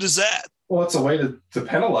stupid is that? Well, it's a way to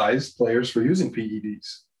penalize players for using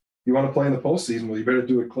PEDs. You want to play in the postseason? Well, you better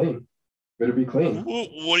do it clean. Better be clean.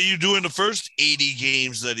 What do you do in the first 80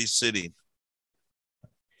 games that he's sitting?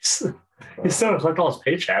 He's still going to collect all his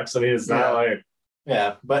paychecks. I mean, it's not like...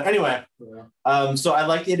 Yeah, but anyway. Yeah. So I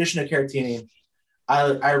like the addition of Caratini.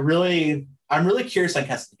 I'm really curious on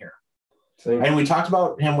Keston here. And we talked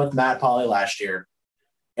about him with Matt Pauley last year.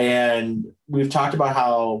 And we've talked about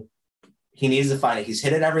how he needs to find it. He's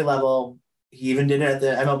hit at every level. He even did it at the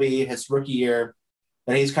MLB his rookie year.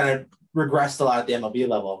 Then he's kind of regressed a lot at the MLB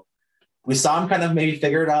level. We saw him kind of maybe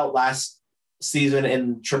figure it out last season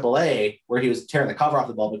in AAA, where he was tearing the cover off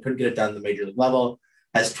the ball, but couldn't get it done at the major league level,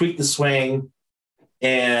 has tweaked the swing,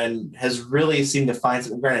 and has really seemed to find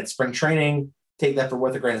some, granted, spring training, take that for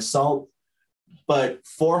worth a grain of salt. But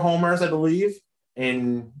 4 homers, I believe,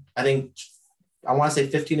 in, I want to say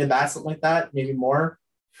 15 at bats, something like that, maybe more.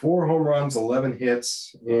 4 home runs, 11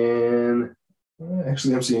 hits, and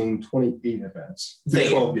actually I'm seeing 28 at bats.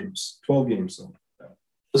 12 games. 12 games.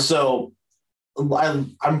 So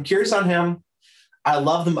I'm curious on him. I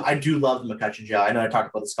love them. I do love the McCutcheon gel. I know I talked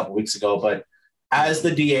about this a couple weeks ago, but as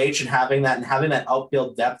the DH and having that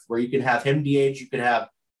outfield depth where you can have him DH, you could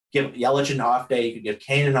give Yelich an off day, you could give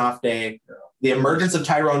Kane an off day. The emergence of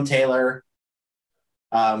Tyrone Taylor,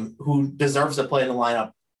 who deserves to play in the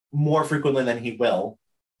lineup more frequently than he will.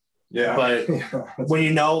 Yeah. But when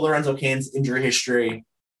you know Lorenzo Cain's injury history,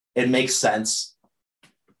 it makes sense.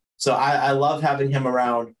 So I love having him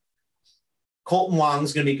around. Colton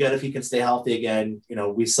Wong's going to be good if he can stay healthy again. You know,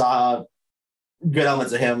 we saw good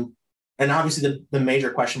elements of him. And obviously the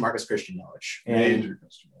major question mark is Christian Yelich. And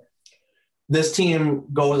this team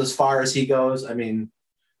goes as far as he goes. I mean,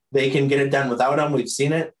 they can get it done without him. We've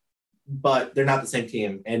seen it, but they're not the same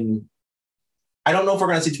team. And I don't know if we're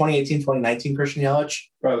going to see 2018, 2019 Christian Yelich.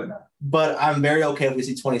 Probably not. But I'm very okay if we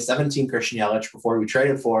see 2017 Christian Yelich before we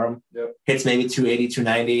traded for him. Yep. Hits maybe 280,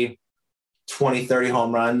 290, 20, 30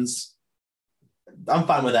 home runs. I'm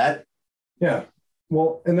fine with that. Yeah.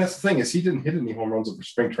 Well, and that's the thing is he didn't hit any home runs over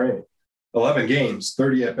spring training. 11 games,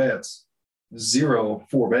 30 at-bats, 0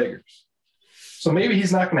 4-baggers. So maybe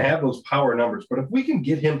he's not going to have those power numbers. But if we can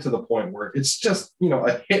get him to the point where it's just,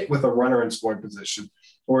 a hit with a runner in scoring position,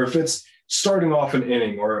 or if it's starting off an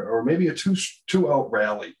inning or maybe a two-out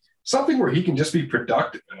rally, something where he can just be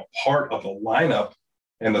productive and a part of the lineup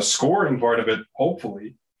and the scoring part of it,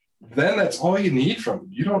 hopefully, then that's all you need from him.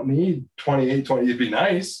 You don't need 28, 20. It'd be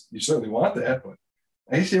nice. You certainly want that, but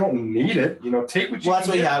I guess you don't need it. Take what you that's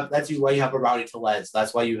why you have. That's why you have a Rowdy Tellez.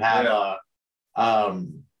 That's why you have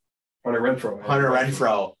Hunter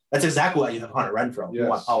Renfroe. That's exactly why you have Hunter Renfroe. Yes. You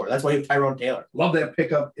want power. That's why you have Tyrone Taylor. Love that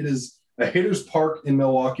pickup. It is a hitter's park in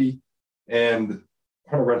Milwaukee, and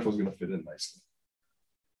Hunter Renfroe is going to fit in nicely.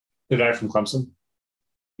 The guy from Clemson?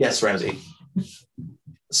 Yes, Ramsay.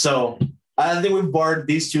 So I think we've bored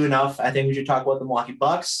these two enough. I think we should talk about the Milwaukee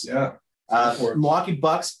Bucks. Yeah. Milwaukee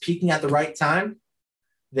Bucks peaking at the right time.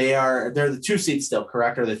 They're the 2 seed still,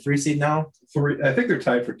 correct? Or the 3 seed now? 3. I think they're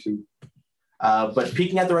tied for 2. But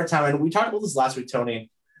peaking at the right time. And we talked about this last week, Tony,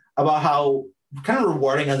 about how kind of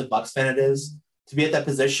rewarding as a Bucks fan it is to be at that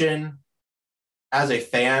position as a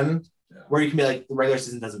fan where you can be like, the regular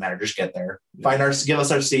season doesn't matter. Just get there. Give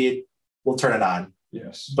us our seed. We'll turn it on.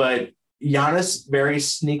 Yes. But Giannis very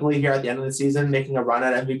sneakily here at the end of the season, making a run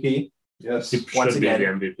at MVP. Yes. He once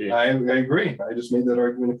again, be the MVP. I agree. I just made that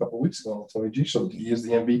argument a couple of weeks ago on Tony G Show. He is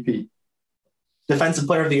the MVP. Defensive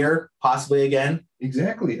player of the year, possibly again.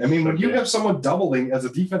 Exactly. I mean, when you have someone doubling as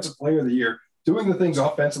a defensive player of the year, doing the things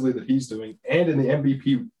offensively that he's doing, and in the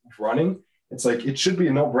MVP running, it's like it should be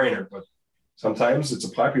a no-brainer. But sometimes it's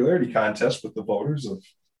a popularity contest with the voters of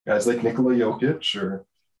guys like Nikola Jokic or,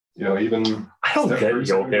 even. I don't get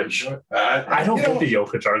Jokic. I don't get the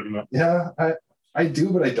Jokic argument. Yeah, I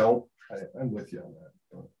do, but I don't. I'm with you on that.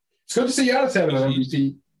 But it's good to see Giannis having an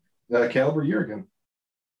MVP caliber year again.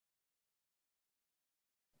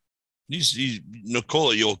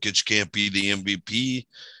 Nikola Jokic can't be the MVP.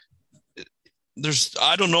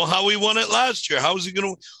 I don't know how he won it last year. How is he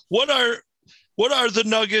going to? What are the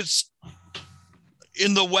Nuggets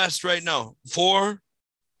in the West right now? 4,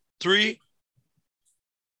 3.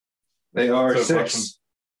 They are 6.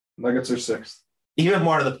 Nuggets are 6th. Even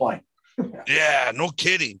more to the point. Yeah, no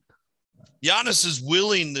kidding. Giannis is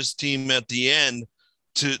willing this team at the end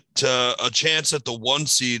to a chance at the 1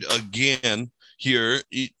 seed again here,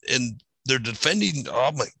 and they're defending.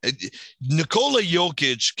 Oh my! Nikola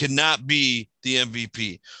Jokic cannot be the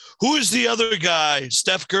MVP. Who is the other guy?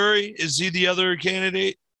 Steph Curry? Is he the other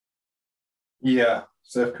candidate? Yeah,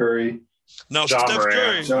 Steph Curry. No, Steph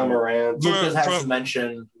Curry. John Morant. Luka has to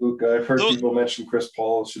mention. Luka. I've heard people mention Chris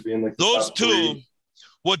Paul should be in like those top 2. 3.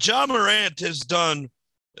 What John Morant has done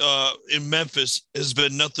in Memphis has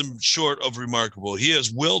been nothing short of remarkable. He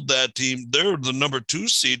has willed that team. They're the number 2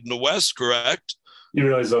 seed in the West, correct? You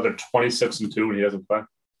realize though they're 26-2 when he doesn't play.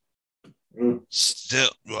 Still,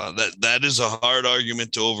 well, that is a hard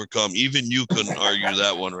argument to overcome. Even you couldn't argue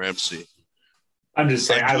that one, Ramsay. I'm just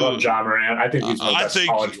saying, I love John Morant. I think he's one of the best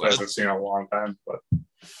college players I've seen in a long time. But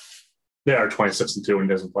they are 26-2 when he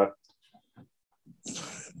doesn't play.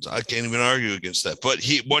 I can't even argue against that. But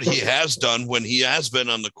what he has done when he has been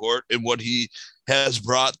on the court and what he has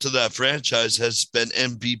brought to that franchise has been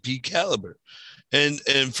MVP caliber. And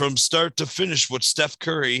from start to finish, what Steph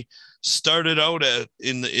Curry started out at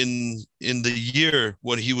in the year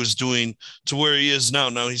when he was doing to where he is now.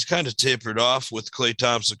 Now he's kind of tapered off with Klay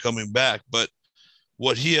Thompson coming back, but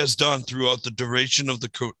what he has done throughout the duration of the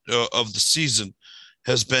season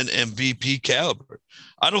has been MVP caliber.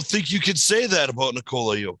 I don't think you could say that about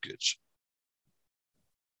Nikola Jokic.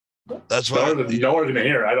 That's what no one's going to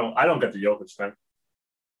hear. I don't get the Jokic thing.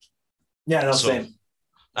 Yeah, no, same.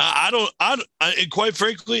 And quite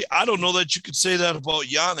frankly, I don't know that you could say that about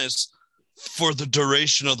Giannis for the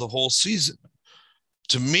duration of the whole season.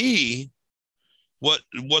 To me, what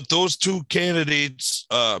those 2 candidates,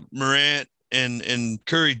 Morant and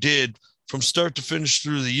Curry, did from start to finish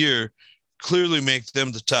through the year clearly make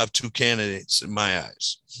them the top 2 candidates in my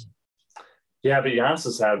eyes. Yeah, but Giannis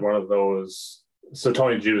has had one of those. So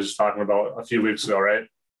Tony G was talking about a few weeks ago, right?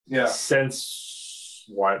 Yeah. Since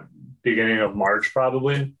beginning of March,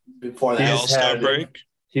 probably before the All-Star break.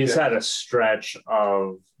 He's had a stretch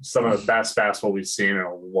of some of the best basketball we've seen in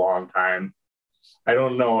a long time. I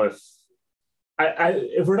don't know if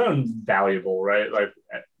we're done valuable, right? Like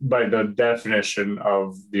by the definition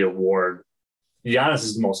of the award, Giannis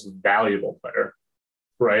is the most valuable player,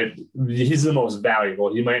 right? He's the most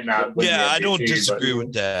valuable. He might not win the MVP, I don't disagree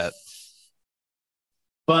with that.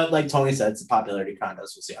 But like Tony said, it's a popularity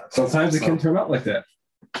contest. We'll see how sometimes it can turn out like that.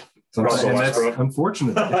 Sometimes that's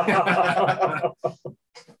unfortunate.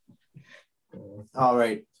 All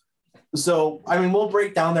right. So, I mean, we'll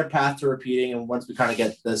break down their path to repeating, and once we kind of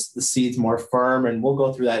get the seeds more firm, and we'll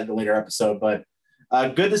go through that in a later episode. But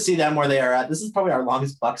good to see them where they are at. This is probably our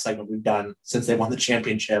longest Buck segment we've done since they won the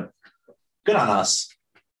championship. Good on us.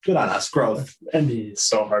 Good on us. Growth. NBA is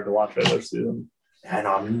so hard to watch regular season. I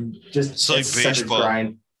know. I mean, just it's like baseball.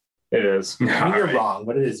 Grind. It is. I mean, you're wrong,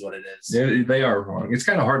 but it is what it is. Yeah, they are wrong. It's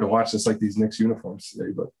kind of hard to watch just like these Knicks uniforms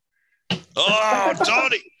today, but. Oh,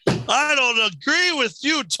 Tony, I don't agree with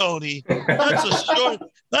you, Tony.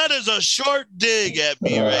 That is a short dig at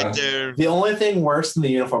me right there. The only thing worse than the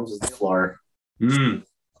uniforms is the floor. Mm.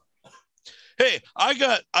 Hey,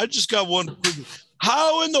 I just got one.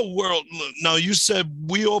 How in the world? Now, you said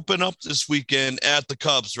we open up this weekend at the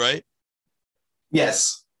Cubs, right?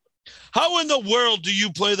 Yes. How in the world do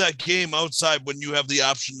you play that game outside when you have the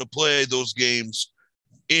option to play those games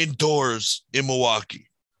indoors in Milwaukee?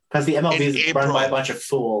 Because the MLB is run by a bunch of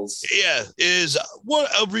fools. Yeah,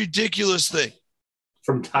 what a ridiculous thing.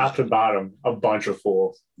 From top to bottom, a bunch of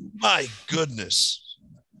fools. My goodness.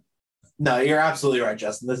 No, you're absolutely right,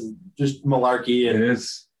 Justin. This is just malarkey. It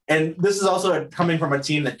is. And this is also coming from a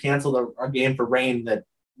team that canceled a game for rain that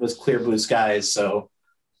was clear blue skies. So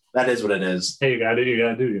that is what it is. Hey, you got to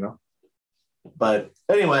do, you know. But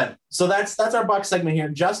anyway, so that's our Buck segment here.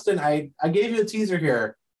 Justin, I gave you a teaser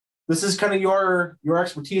here. This is kind of your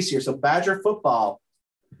expertise here. So Badger football,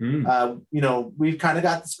 we've kind of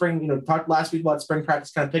got the spring, talked last week about spring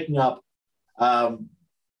practice kind of picking up.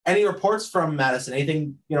 Any reports from Madison?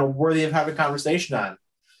 Anything, worthy of having a conversation on?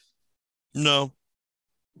 No.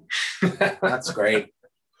 That's great.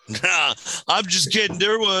 Nah, I'm just kidding.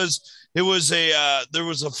 There was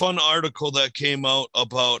a fun article that came out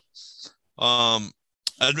about, and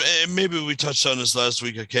maybe we touched on this last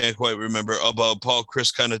week. I can't quite remember, about Paul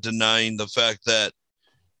Chris kind of denying the fact that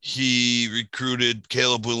he recruited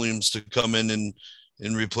Caleb Williams to come in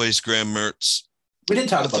and replace Graham Mertz. We didn't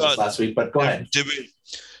talk about this last week, but go ahead. Did we?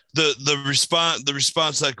 The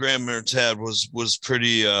response that Graham Mertz had was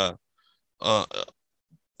pretty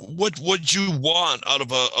what you want out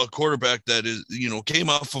of a quarterback that is, came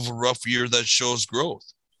off of a rough year that shows growth.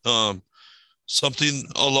 Something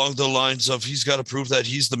along the lines of he's got to prove that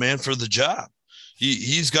he's the man for the job.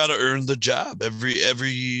 He's got to earn the job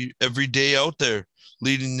every day out there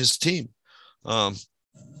leading his team.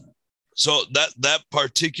 So that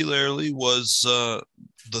particularly was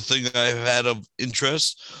the thing I had of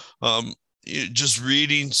interest. Just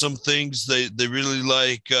reading some things, they really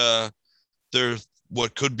like their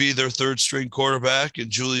what could be their third string quarterback, and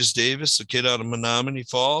Julius Davis, a kid out of Menominee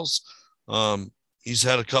Falls. He's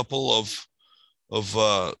had a couple of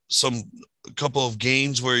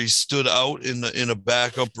games where he stood out in a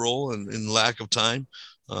backup role and in lack of time.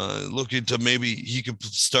 Looking to maybe he could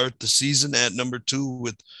start the season at number 2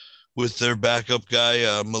 with their backup guy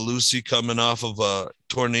Malusi coming off of a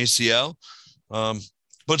torn ACL.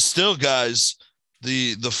 But still, guys,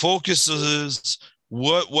 the focus is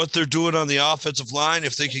what they're doing on the offensive line.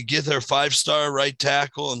 If they could get their 5-star right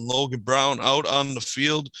tackle and Logan Brown out on the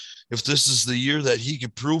field, if this is the year that he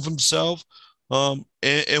could prove himself,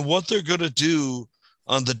 and what they're going to do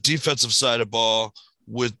on the defensive side of ball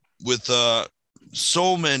with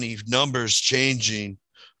so many numbers changing,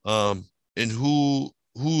 and who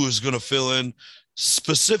is going to fill in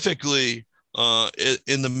specifically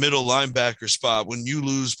in the middle linebacker spot when you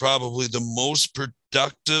lose probably the most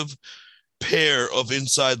productive pair of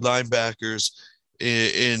inside linebackers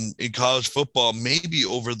in college football, maybe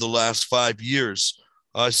over the last 5 years.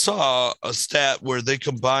 I saw a stat where they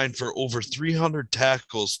combined for over 300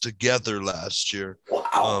 tackles together last year.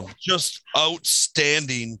 Wow. Just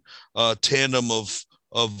outstanding tandem of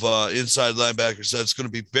inside linebackers. That's going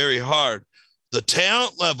to be very hard. The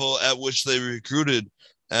talent level at which they recruited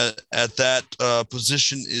at that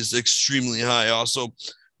position is extremely high. Also,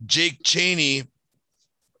 Jake Chaney,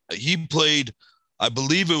 he played, I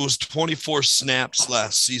believe it was 24 snaps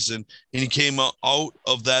last season, and he came out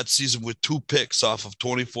of that season with 2 picks off of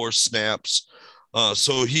 24 snaps.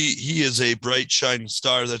 So he is a bright, shining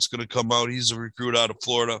star that's going to come out. He's a recruit out of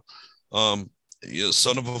Florida,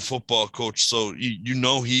 son of a football coach. So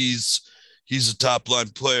he's a top line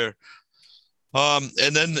player.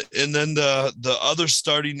 And then the other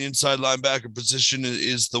starting inside linebacker position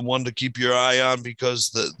is the one to keep your eye on,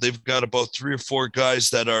 because they've got about 3 or 4 guys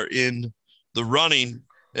that are in the running,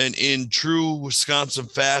 and in true Wisconsin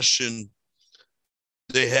fashion,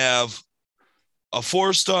 they have a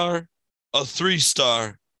 4-star, a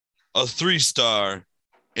 3-star, a 3-star,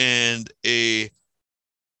 and a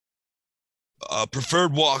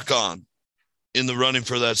preferred walk-on in the running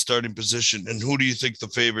for that starting position. And who do you think the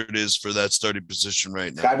favorite is for that starting position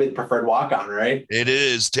right now? It's got to be the preferred walk-on, right? It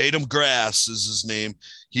is. Tatum Grass is his name.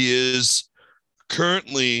 He is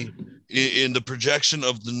currently in the projection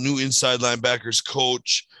of the new inside linebackers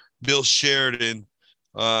coach, Bill Sheridan.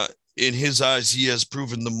 In his eyes, he has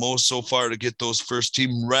proven the most so far to get those first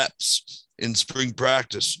team reps in spring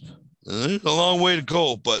practice. A long way to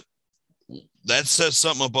go, but that says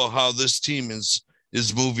something about how this team is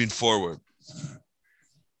moving forward.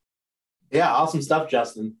 Yeah, awesome stuff,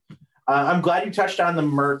 Justin. I'm glad you touched on the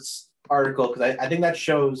Mertz article, because I think that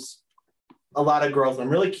shows a lot of growth. I'm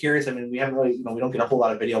really curious. I mean, we haven't really, we don't get a whole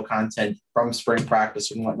lot of video content from spring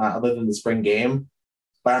practice and whatnot other than the spring game.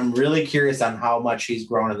 But I'm really curious on how much he's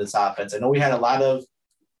grown in this offense. I know we had a lot of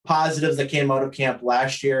positives that came out of camp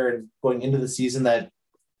last year and going into the season that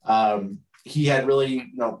he had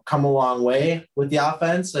really, come a long way with the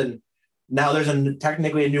offense. And now there's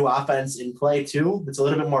technically a new offense in play too. It's a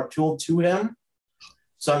little bit more tooled to him.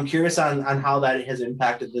 So I'm curious on how that has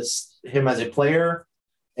impacted him as a player.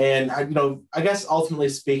 And I guess ultimately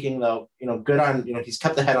speaking though, good on, he's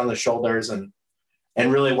kept the head on the shoulders and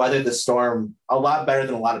really weathered the storm a lot better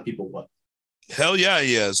than a lot of people would. Hell yeah,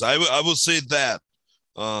 he is. I will say that.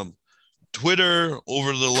 Twitter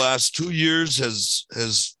over the last 2 years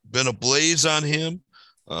has been ablaze on him.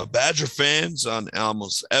 Badger fans on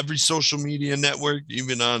almost every social media network,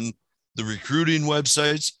 even on the recruiting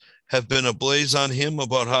websites, have been ablaze on him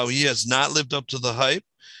about how he has not lived up to the hype.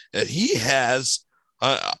 And he has,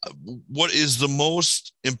 what is the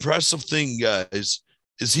most impressive thing, guys,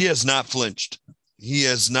 is he has not flinched. He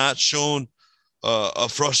has not shown a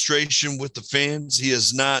frustration with the fans. He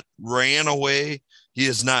has not ran away. He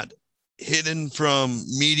has not hidden from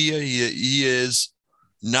media. He is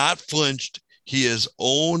not flinched. He has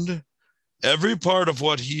owned every part of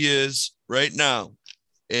what he is right now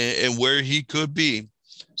and where he could be.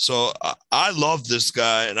 So I love this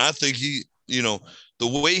guy, and I think he, the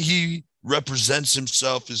way he represents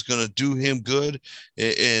himself is going to do him good.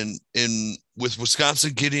 And with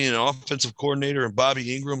Wisconsin getting an offensive coordinator and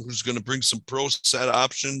Bobby Ingram, who's going to bring some pro set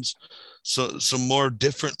options, so some more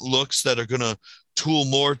different looks that are going to tool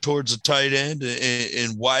more towards a tight end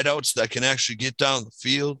and wideouts that can actually get down the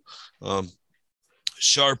field,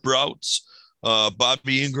 sharp routes.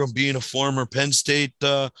 Bobby Ingram being a former Penn State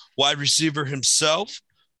wide receiver himself,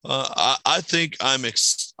 I think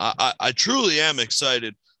I truly am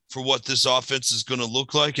excited for what this offense is going to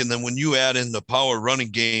look like. And then when you add in the power running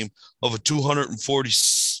game of a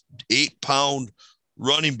 248-pound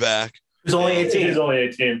running back. He's only 18. He's only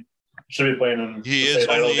 18. Should be playing in. He is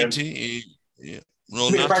only 18. Well,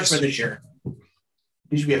 he should be a freshman this year.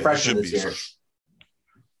 He should be a freshman this year.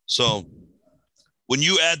 So when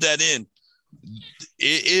you add that in,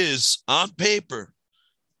 it is on paper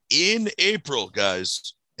in April,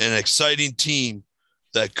 guys, an exciting team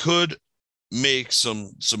that could make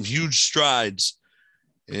some huge strides.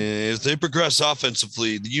 And if they progress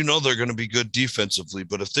offensively, they're going to be good defensively.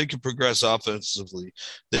 But if they can progress offensively,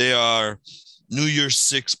 they are New Year's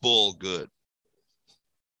Six Bowl good.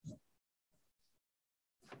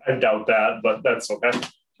 I doubt that, but that's okay.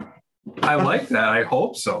 I like that. I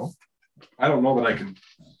hope so. I don't know that I can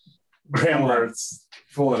Graham Mertz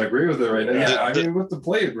fully agree with it right now. Yeah, I mean, with the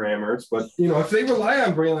play of Graham Mertz, but if they rely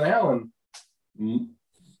on Braylon Allen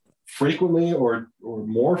frequently or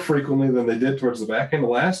more frequently than they did towards the back end of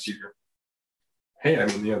last year, hey, I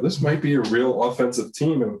mean, this might be a real offensive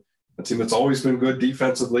team, and a team that's always been good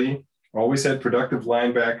defensively, always had productive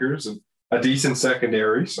linebackers and a decent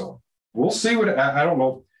secondary. So we'll see what I don't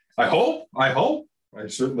know. I hope. I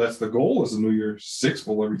certainly that's the goal, is a New Year's Six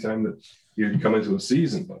Bowl every time that you come into a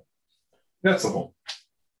season, but that's the hope.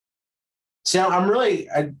 See, I'm really,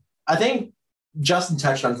 I think Justin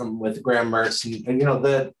touched on something with Graham Mertz,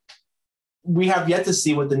 and we have yet to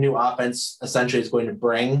see what the new offense essentially is going to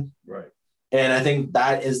bring. Right. And I think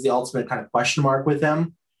that is the ultimate kind of question mark with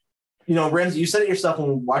him. Ramsay, you said it yourself when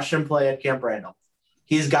we watched him play at Camp Randall.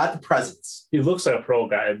 He's got the presence. He looks like a pro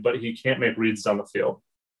guy, but he can't make reads down the field.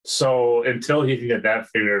 So until he can get that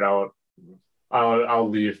figured out, I'll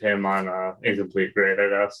leave him on an incomplete grade, I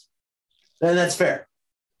guess. And that's fair.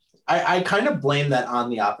 I kind of blame that on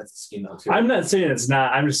the offensive scheme, though, too. I'm not saying it's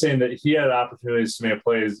not. I'm just saying that he had opportunities to make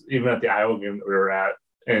plays even at the Iowa game that we were at,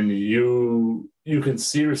 and you can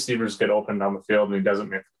see receivers get open down the field, and he doesn't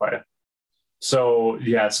make the play. So,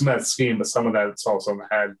 yeah, some of that scheme, but some of that it's also in the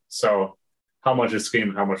head. So, how much is scheme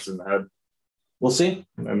and how much is in the head? We'll see.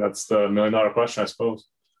 And that's the million-dollar question, I suppose.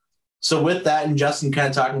 So, with that, and Justin kind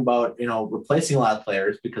of talking about, replacing a lot of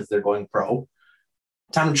players because they're going pro,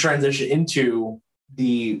 time to transition into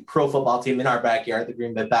the pro football team in our backyard, the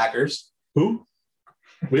Green Bay Packers. Who?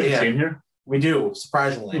 We have a team here? We do,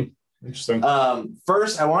 surprisingly. Interesting.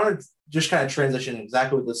 First, I want to just kind of transition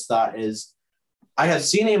exactly what this thought is. I have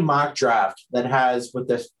seen a mock draft that has, with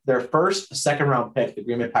their first second-round pick, the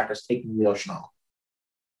Green Bay Packers taking Leo Chenal.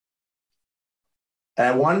 And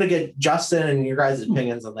I wanted to get Justin and your guys'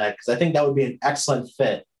 opinions on that because I think that would be an excellent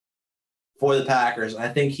fit for the Packers. And I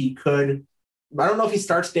think he could – I don't know if he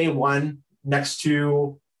starts day one next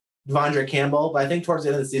to Devondre Campbell, but I think towards the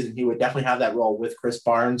end of the season, he would definitely have that role with Chris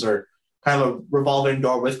Barnes or kind of a revolving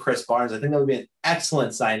door with Chris Barnes. I think that would be an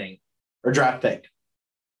excellent signing or draft pick,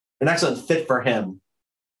 an excellent fit for him.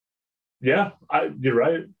 Yeah, you're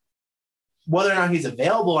right. Whether or not he's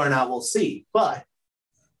available or not, we'll see. But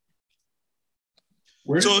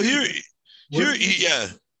yeah.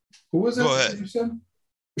 Who was it? Go ahead. You said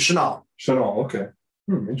Chenal. Okay.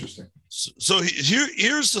 Interesting. So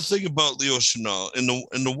here's the thing about Leo Chenal,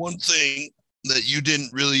 and the one thing that you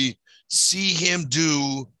didn't really see him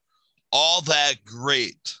do all that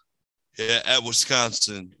great at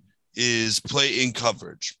Wisconsin is play in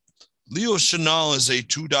coverage. Leo Chenal is a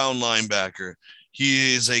 2-down linebacker.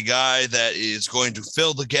 He is a guy that is going to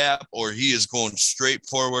fill the gap, or he is going straight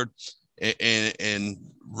forward and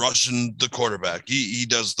rushing the quarterback. He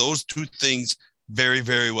does those two things very,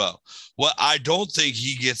 very well. What I don't think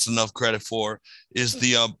he gets enough credit for is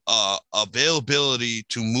the availability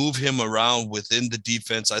to move him around within the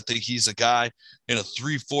defense. I think he's a guy in a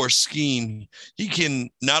 3-4 scheme. He can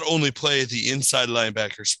not only play the inside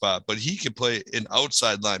linebacker spot, but he can play an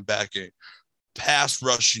outside linebacker pass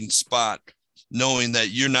rushing spot, knowing that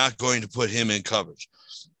you're not going to put him in coverage.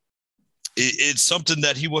 It's something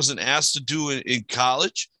that he wasn't asked to do in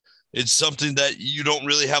college. It's something that you don't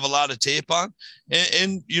really have a lot of tape on.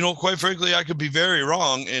 And quite frankly, I could be very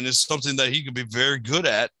wrong. And it's something that he could be very good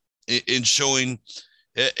at in showing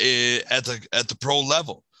at the pro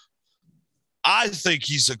level. I think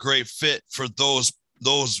he's a great fit for those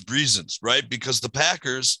reasons, right? Because the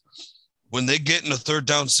Packers, when they get in a third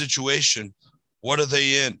down situation, what are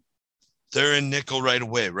they in? They're in nickel right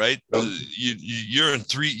away, right? You're in a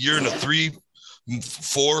 3-4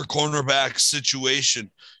 cornerback situation.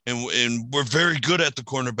 And we're very good at the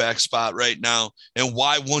cornerback spot right now. And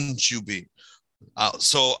why wouldn't you be?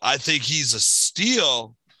 So I think he's a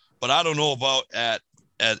steal, but I don't know about at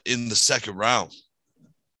in the second round.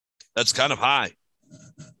 That's kind of high.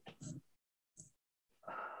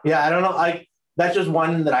 Yeah, I don't know. That's just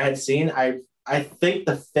one that I had seen. I think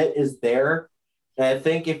the fit is there. And I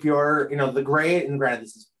think if you're, the grade, and granted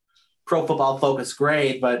this is pro football focused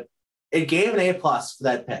grade, but it gave an A+ for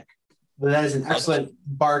that pick. But that is an excellent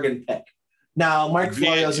bargain pick. Now, Mike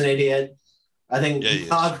Florio's an idiot. I think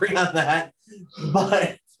I'll agree on that.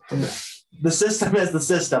 But the system is the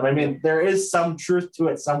system. I mean, there is some truth to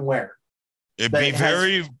it somewhere. It'd be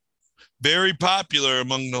very, very popular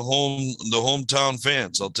among the hometown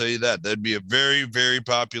fans. I'll tell you that. That'd be a very, very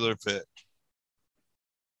popular fit.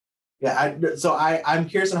 Yeah, I'm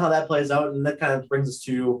curious on how that plays out, and that kind of brings us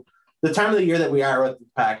to the time of the year that we are with the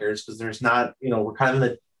Packers, because there's not, we're kind of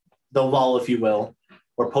in the lull, if you will.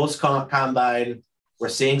 We're post-combine. We're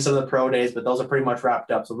seeing some of the pro days, but those are pretty much wrapped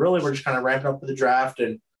up. So really, we're just kind of ramping up for the draft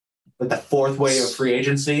and with the fourth wave of free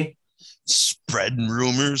agency. Spreading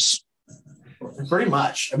rumors. Pretty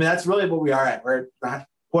much. I mean, that's really what we are at. We're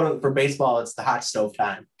for baseball, it's the hot stove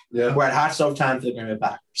time. Yeah. We're at hot stove time for the Green Bay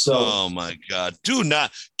Packers. So, oh my God.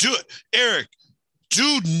 Eric,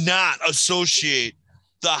 do not associate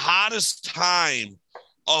the hottest time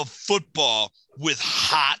of football with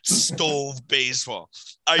hot stove baseball.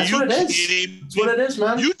 That's you kidding? That's what it is,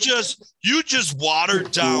 man. You just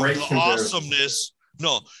watered down the awesomeness.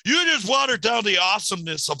 No, you just watered down the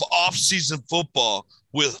awesomeness of off-season football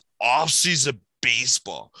with off-season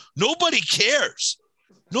baseball. Nobody cares.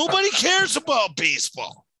 Nobody cares about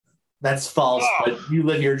baseball. That's false, but you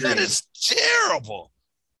live your dream. That is terrible.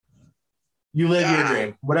 You live your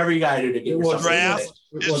dream. Whatever you got to do to get yourself draft.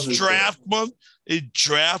 It's draft month. It's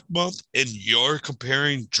draft month, and you're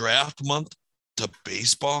comparing draft month to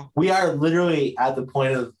baseball? We are literally at the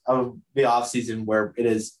point of the offseason where it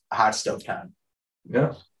is hot stove time.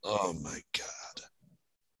 Yeah. Oh, my God.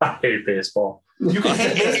 I hate baseball. You can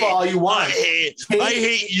hate baseball all you want. I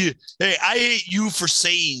hate you. Hey, I hate you for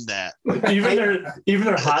saying that. Even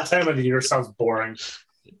their hot time of the year sounds boring.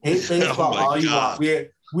 Hate baseball all you want.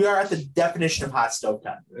 We are at the definition of hot stove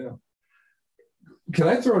time. Yeah. Can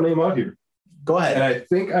I throw a name out here? Go ahead. And I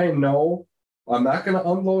think I know. I'm not going to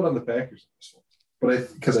unload on the Packers on this one,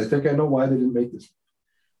 but because I think I know why they didn't make this.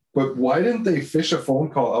 But why didn't they fish a phone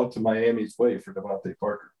call out to Miami's way for Devontae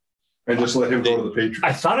Parker and just let him go to the Patriots?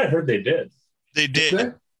 I thought I heard they did. They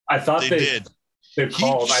did. I thought they did. They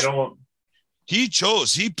called. He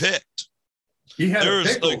chose. He picked. He had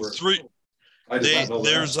there's like three.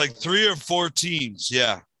 There's like 3 or 4 teams.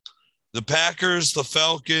 Yeah, the Packers, the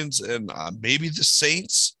Falcons, and maybe the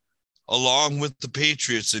Saints, along with the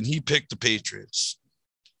Patriots, and he picked the Patriots.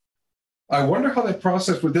 I wonder how that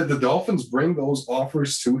process did the Dolphins bring those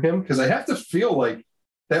offers to him? Because I have to feel like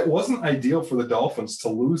that wasn't ideal for the Dolphins to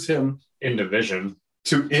lose him in division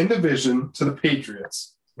to the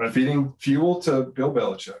Patriots, right. Feeding fuel to Bill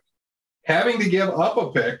Belichick, having to give up a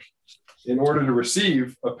pick in order to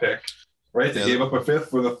receive a pick. Right, they gave up a 5th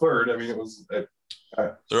for the 3rd. I mean, it was.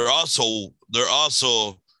 They're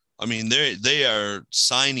also. I mean, they are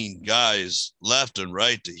signing guys left and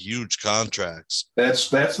right to huge contracts. That's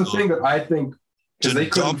the thing that I think, because they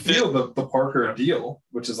couldn't feel the Parker deal,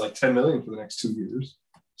 which is like $10 million for the next 2 years.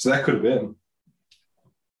 So that could have been.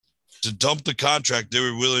 To dump the contract, they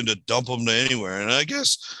were willing to dump him to anywhere. And I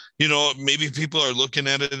guess, maybe people are looking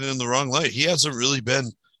at it in the wrong light. He hasn't really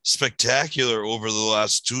been spectacular over the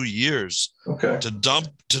last 2 years. Okay. To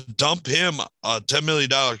dump him a $10 million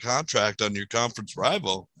contract on your conference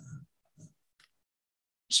rival.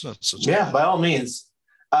 It's not such by all means.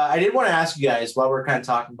 I did want to ask you guys while we're kind of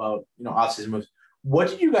talking about, offseason moves. What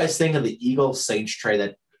did you guys think of the Eagles Saints trade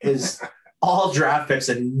that is all draft picks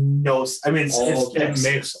and no? I mean, it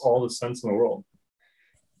makes all the sense in the world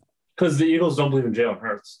because the Eagles don't believe in Jalen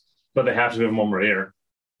Hurts, but they have to give him one more year.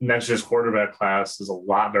 Next year's quarterback class is a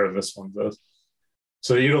lot better than this one does.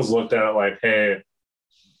 So the Eagles looked at it like, hey,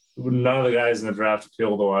 none of the guys in the draft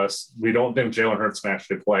appeal to us. We don't think Jalen Hurts can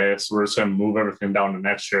actually play, so we're just going to move everything down to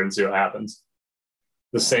next year and see what happens.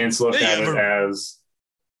 The Saints look at it as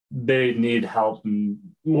they need help,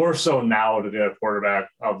 more so now to get a quarterback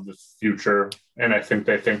of the future. And I think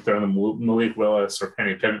they're in the Malik Willis or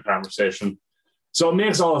Kenny Pickett conversation. So it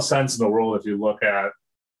makes all the sense in the world if you look at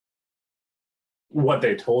what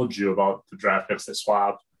they told you about the draft picks they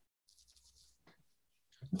swapped.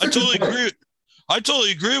 I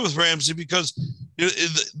totally agree with Ramsay because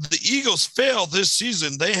the Eagles fail this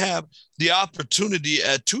season. They have the opportunity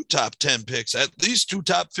at 2 top 10 picks, at least 2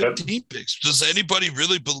 top 15 picks. Does anybody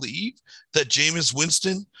really believe that Jameis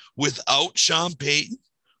Winston, without Sean Payton,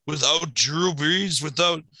 without Drew Brees,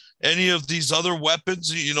 without any of these other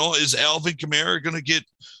weapons, is Alvin Kamara going to get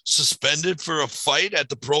suspended for a fight at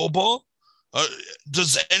the Pro Bowl?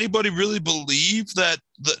 Does anybody really believe that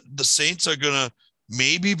the Saints are going to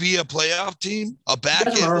maybe be a playoff team? A back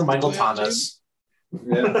end? Remember Michael Thomas?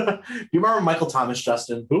 Yeah. You remember Michael Thomas,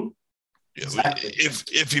 Justin? Who? Exactly.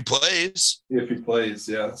 If he plays. If he plays,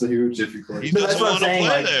 yeah. It's a huge if he plays. He doesn't want to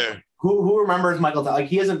play there. Who remembers Michael Thomas? Like,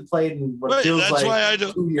 he hasn't played in what feels like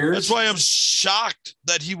 2 years. That's why I'm shocked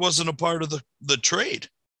that he wasn't a part of the trade.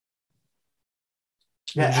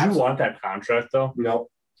 Yeah, Would you want that contract, though? No.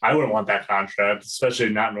 I wouldn't want that contract, especially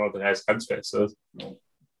not knowing what the guy's headspace is. No.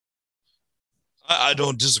 I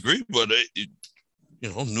don't disagree, but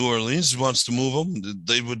New Orleans wants to move them.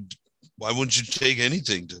 They would. Why wouldn't you take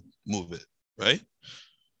anything to move it, right?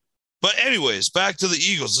 But anyways, back to the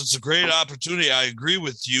Eagles. It's a great opportunity. I agree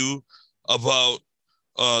with you about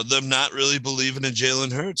them not really believing in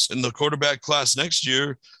Jalen Hurts, and the quarterback class next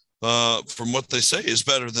year, from what they say, is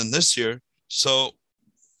better than this year. So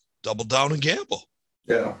double down and gamble.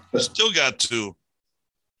 Yeah, still got 2.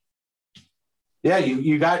 Yeah,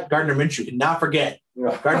 you got Gardner Minshew. Cannot forget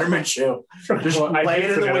Gardner Minshew. Just laying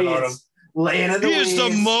in the weeds. Laying in the weeds. He is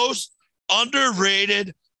the most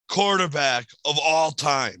underrated quarterback of all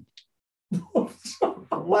time.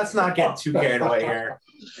 Let's not get too carried away here.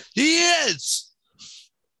 He is.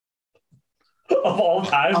 Of all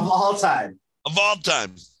time? Of all time. Of all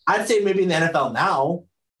time. I'd say maybe in the NFL now.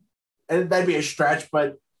 And that'd be a stretch,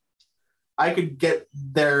 but I could get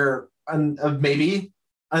there maybe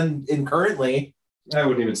in currently. I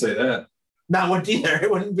wouldn't even say that. Not one either. It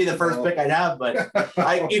wouldn't be the first pick I'd have, but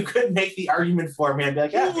you could make the argument for me. I'd be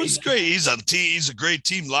like, yeah, he was great. He's on team. He's a great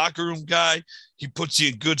team locker room guy. He puts you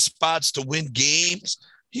in good spots to win games.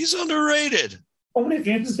 He's underrated. How many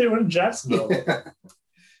games did they win in Jacksonville?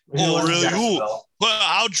 Oh, really? Well,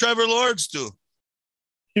 how'd Trevor Lawrence do?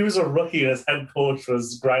 he was a rookie and his head coach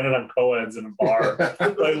was grinding on co-eds in a bar.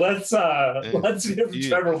 Like, let's give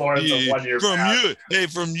Trevor Lawrence a 1 year pass.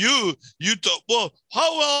 From you thought, well,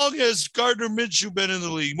 how long has Gardner Minshew been in the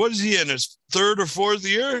league? What is he in, his third or fourth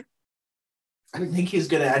year? I think he's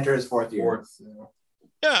going to enter his fourth year.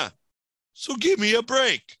 Yeah. So give me a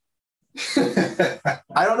break.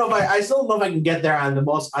 I don't know if I still don't know if I can get there on the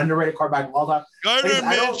most underrated quarterback of all time. Gardner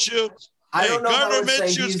Minshew. I don't know. Gardner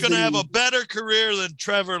Minshew is going to have a better career than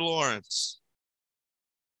Trevor Lawrence.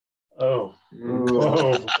 Oh.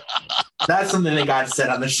 That's something that got said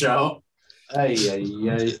on the show.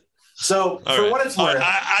 So for what it's worth,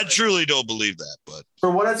 I truly don't believe that, but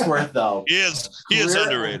for what it's worth, though, he is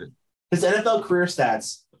underrated. His NFL career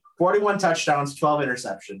stats: 41 touchdowns, 12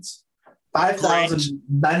 interceptions,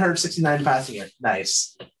 5,969 passing yards.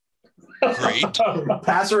 Nice. Great.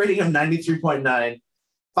 Passer rating of 93.9.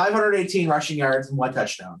 518 rushing yards and 1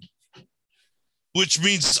 touchdown. Which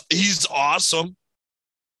means he's awesome.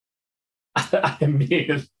 I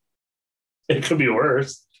mean, it could be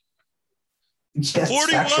worse. Yes,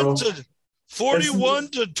 41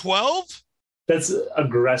 to 12? That's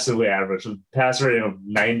aggressively average. A passer rating of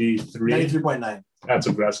 93.9. That's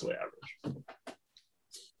aggressively average.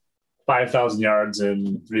 5,000 yards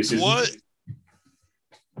in 3 seasons. What?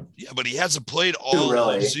 Yeah, but he hasn't played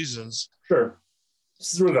all seasons. Sure.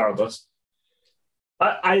 Regardless,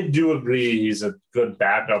 I do agree he's a good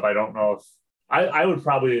backup. I don't know if I would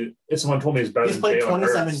probably, if someone told me he's better. He's played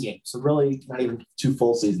 27 games, so really not even 2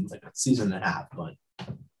 full seasons, like a season and a half. But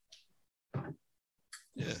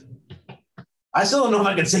yeah, I still don't know if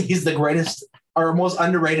I can say he's the greatest or most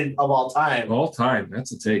underrated of all time. All time,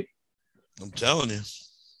 that's a take. I'm telling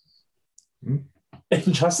you.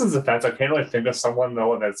 In Justin's defense, I can't really think of someone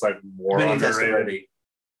though that's like more underrated.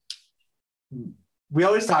 We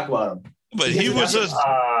always talk about him, but he was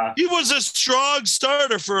a strong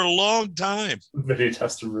starter for a long time. Vinny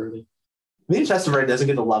Testaverde. Vinny Testaverde doesn't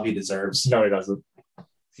get the love he deserves. No, he doesn't.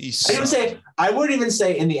 I wouldn't even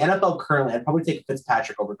say in the NFL currently, I'd probably take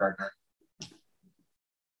Fitzpatrick over Gardner.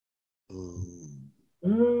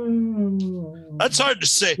 That's hard to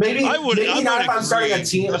say. Maybe not if I'm starting a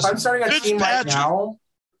team. If I'm starting a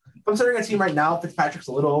team right now, Fitzpatrick's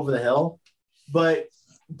a little over the hill. But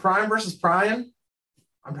prime versus prime,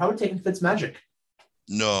 I'm probably taking Fitzmagic.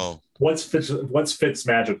 No. What's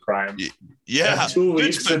Fitzmagic prime? Yeah. 2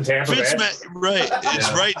 weeks in Tampa Bay. Right.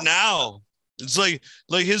 It's right now. It's like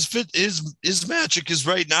his magic is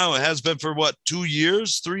right now. It has been for what, 2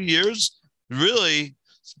 years, 3 years? Really,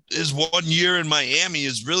 his 1 year in Miami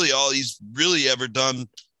is really all he's really ever done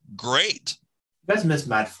great. You guys miss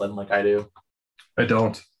Matt Flynn like I do. I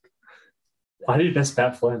don't. Why do you miss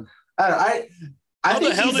Matt Flynn? How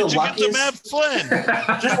the hell did you get to Matt Flynn?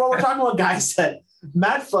 Just what we're talking about, guys said.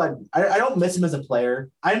 Matt Flynn, I don't miss him as a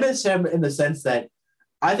player. I miss him in the sense that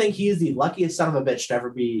I think he's the luckiest son of a bitch to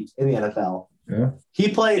ever be in the NFL. Yeah. He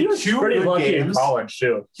played 2 good games in college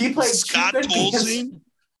too. He played Scott 2 good games.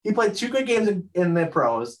 He played 2 good games in the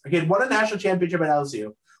pros. He had won a national championship at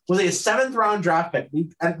LSU. Was a 7th round draft pick.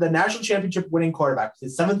 The national championship winning quarterback.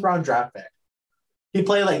 Was a 7th round draft pick. He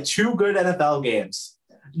played like 2 good NFL games.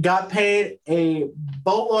 Got paid a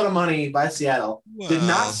boatload of money by Seattle. Wow. Did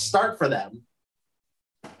not start for them.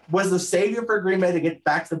 Was the savior for Green Bay to get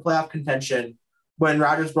back to the playoff contention when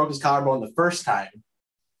Rodgers broke his collarbone the first time.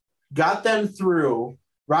 Got them through.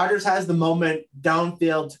 Rodgers has the moment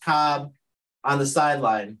downfield to Cobb on the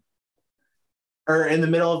sideline or in the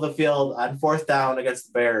middle of the field on 4th down against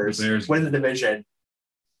the Bears. Win the division.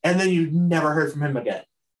 And then you never heard from him again.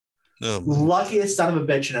 No. Luckiest son of a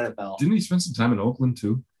bitch in NFL. Didn't he spend some time in Oakland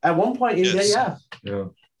too? At one point, he did, yeah.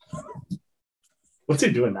 What's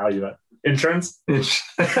he doing now? You got insurance? I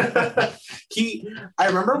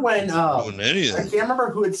remember when I can't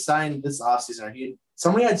remember who had signed this offseason.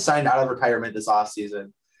 Somebody had signed out of retirement this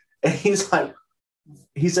offseason. And he said,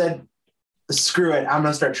 screw it, I'm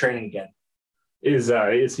gonna start training again.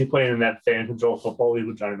 Is he playing in that fan control football league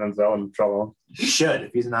with Johnny Manziel and trouble? He should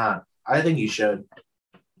if he's not. I think he should.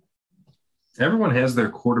 Everyone has their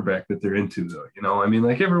quarterback that they're into, though. You know, I mean,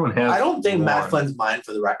 like everyone has. I don't think Matt Flynn's mine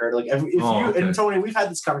for the record. Like, and Tony, we've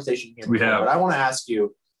had this conversation here. Before, but I want to ask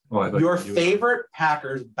you your favorite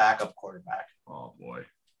Packers backup quarterback. Oh boy,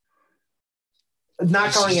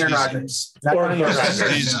 not calling Aaron Rodgers. Not calling Aaron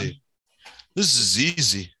Rodgers. This is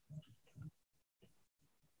easy.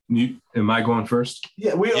 Am I going first?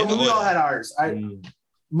 Yeah, we all had ours.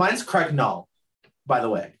 Mine's Craig Null, by the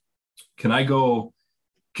way. Can I go?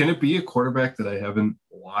 Can it be a quarterback that I haven't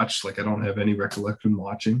watched? Like I don't have any recollection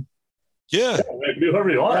watching. Yeah, do whoever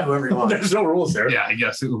you want. Yeah, whoever you want. There's no rules there. Yeah, I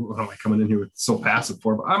guess. What am I coming in here with so passive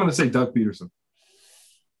for? But I'm going to say Doug Peterson.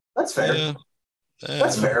 That's fair. Yeah.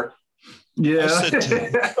 That's fair. Yeah.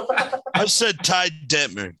 I said Ty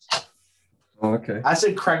Detmer. Okay. I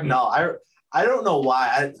said Craig Null. I don't know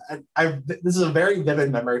why. This is a very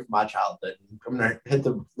vivid memory from my childhood. I'm gonna hit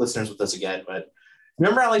the listeners with this again, but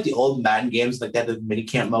remember like the old Madden games, like they had the mini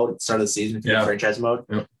camp mode at the start of the season, franchise mode.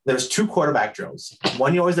 Yep. There's 2 quarterback drills.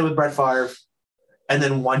 One you always did with Brett Favre, and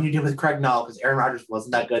then one you did with Craig Null because Aaron Rodgers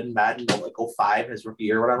wasn't that good in Madden, like 05, his rookie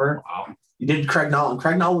year or whatever. Wow. You did Craig Null, and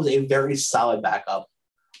Craig Null was a very solid backup.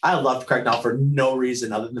 I loved Craig Null for no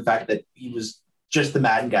reason other than the fact that he was just the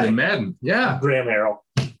Madden guy. The Madden, yeah. Graham Harrell.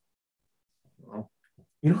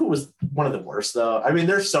 You know who was one of the worst though? I mean,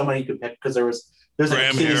 there's so many you could pick because there's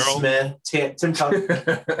like Keith Smith, Tim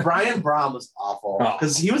Tucker, Brian Brom was awful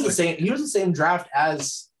because he was the same. He was the same draft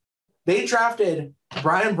as they drafted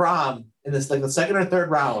Brian Brom in this like the 2nd or 3rd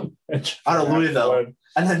round out of Louisville,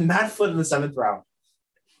 and then Matt Flynn in the 7th round.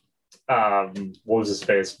 What was his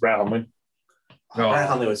face? Brad Hundley. Brad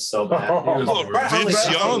Hundley was so bad.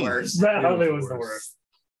 Vince Young. Brad Hundley was the worst.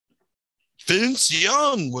 Vince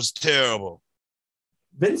Young was terrible.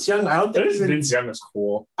 Vince Young, I don't think Vince Young is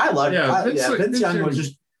cool. I love Vince Young was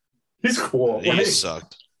just he's cool. He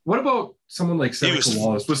sucked. What about someone like Seneca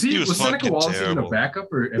Wallace? Was Seneca Wallace even a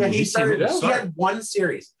backup or he started? He had 1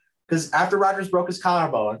 series because after Rodgers broke his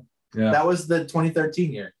collarbone, that was the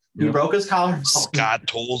 2013 year. He broke his collarbone. Scott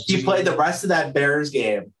told he played the rest of that Bears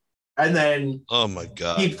game, and then oh my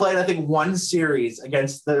god, he played I think 1 series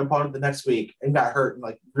against the opponent the next week and got hurt and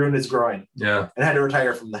like ruined his groin. Yeah, and had to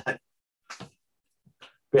retire from that.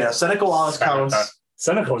 Yeah, Seneca Wallace counts.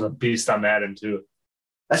 Seneca was a beast on Madden too.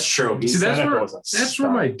 That's true. See, that's where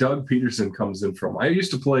my Doug Peterson comes in from. I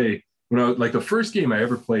used to play when I was like the first game I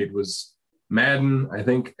ever played was Madden, I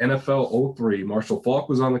think NFL 03. Marshall Faulk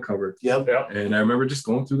was on the cover. Yep. And I remember just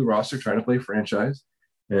going through the roster trying to play franchise.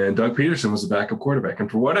 And Doug Peterson was the backup quarterback. And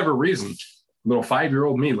for whatever reason, little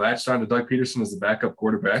 5-year-old me latched on to Doug Peterson as the backup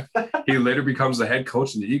quarterback. He later becomes the head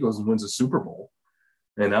coach of the Eagles and wins a Super Bowl.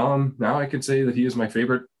 And now I could say that he is my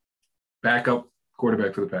favorite backup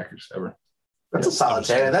quarterback for the Packers ever. That's a solid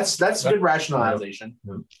take. That's good rationalization.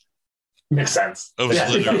 Makes sense. I was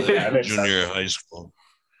literally junior high school.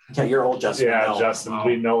 Yeah, you're old, Justin. Yeah, Justin.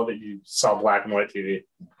 We know that you saw black and white TV.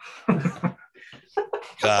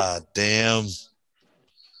 God damn.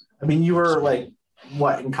 I mean, you were like,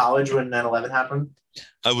 what, in college when 9/11 happened?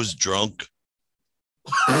 I was drunk.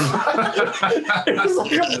 It was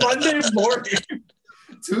like a Monday morning.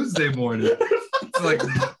 Tuesday morning. It's like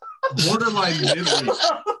borderline midweek. It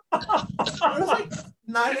was like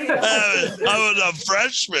 9 a.m. I was a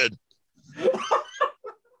freshman.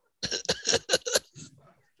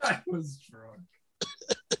 I was drunk.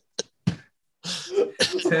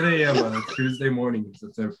 10 a.m. on a Tuesday morning in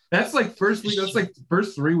September. That's like first week. That's like the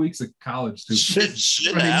first 3 weeks of college too.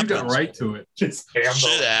 Shit I mean, happens. you got right to it. Just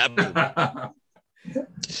shit happened.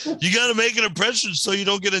 You got to make an impression so you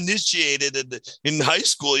don't get initiated in high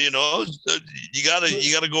school. You know, you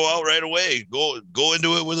gotta go out right away. Go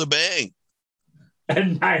into it with a bang. At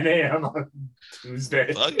 9 a.m. on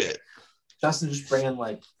Tuesday. Fuck it. Justin just bringing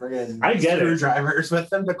I get screwdrivers with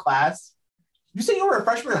them to class. You say you were a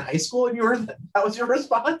freshman in high school and that was your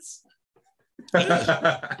response? When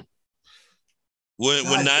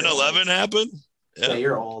 9/11 happened? Yeah,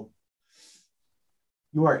 you're old.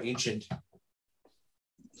 You are ancient.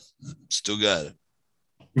 Still got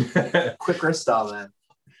it. Quick wrist style, man.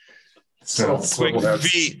 Quick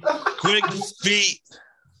feet. Quick feet.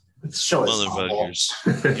 This show is motherfuckers.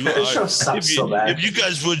 This show sucks so bad. If you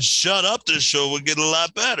guys would shut up, this show would get a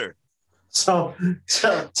lot better. So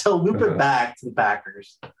to loop it back to the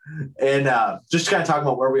Packers and just kind of talk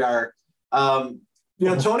about where we are.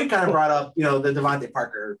 Tony kind of brought up, the Devontae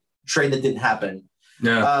Parker trade that didn't happen.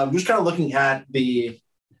 Yeah. Just kind of looking at the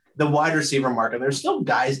wide receiver market. There's still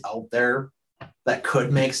guys out there that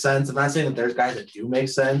could make sense. I'm not saying that there's guys that do make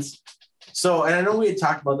sense. So, and I know we had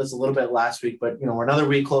talked about this a little bit last week, but we're another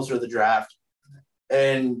week closer to the draft,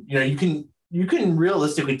 and you can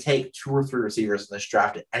realistically take 2 or 3 receivers in this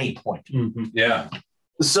draft at any point. Mm-hmm. Yeah.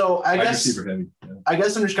 So I guess receiver heavy. Yeah. I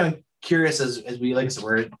guess I'm just kind of curious as we like I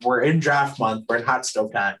said, we're in draft month. We're in hot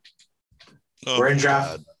stove time. We're in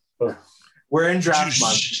draft. We're in draft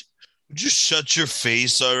month. Would you shut your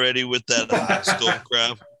face already with that hot stove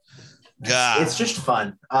crap? God, it's just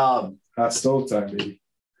fun. Hot stove time, baby.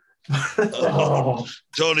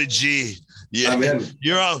 Tony G, yeah,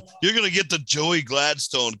 you're gonna get the Joey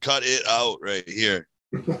Gladstone. Cut it out right here.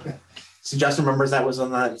 So Justin remembers that was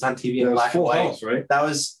on TV in black and white, House, right? That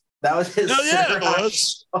was his. Oh, yeah, it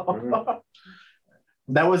was.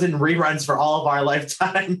 That was in reruns for all of our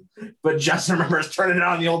lifetime, but Justin remembers turning it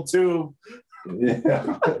on the old tube.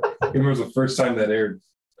 Yeah. He remembers the first time that aired.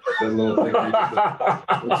 That little thing.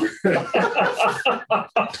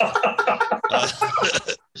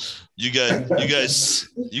 You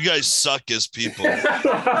guys suck as people. You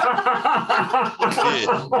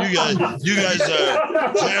guys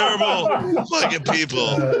are terrible fucking people.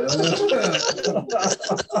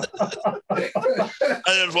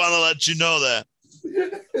 I just want to let you know that. You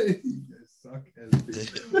guys suck as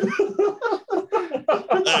people.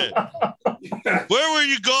 Hey, where were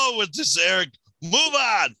you going with this, Eric? Move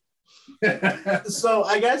on. So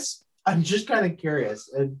I guess I'm just kind of curious.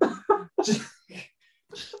 And just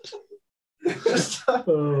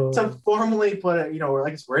to formally put it,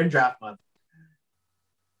 we're in draft month.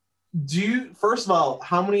 First of all,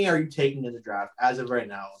 how many are you taking in the draft as of right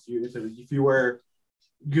now? If you were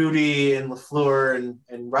Goody and LaFleur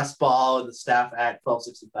and Russ Ball and the staff at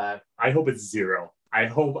 1265. I hope it's 0. I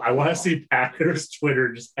want to see Packers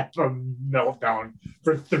Twitter just have a meltdown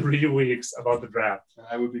for 3 weeks about the draft.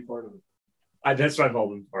 I would be part of it. That's what I'm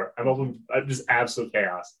hoping for. I'm just absolute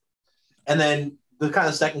chaos. And then the kind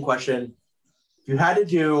of second question, if you had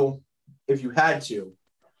to,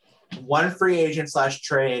 one free agent /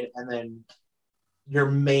 trade, and then your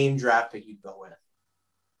main draft pick you'd go with,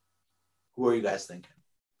 who are you guys thinking?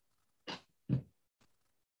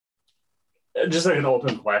 Just like an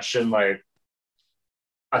open question, like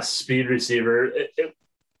a speed receiver. It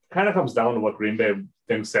kind of comes down to what Green Bay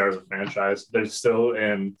thinks they are as a franchise. They're still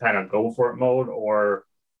in kind of go for it mode, or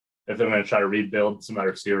if they're going to try to rebuild some of that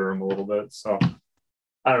receiver room a little bit. So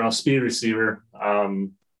I don't know, speed receiver.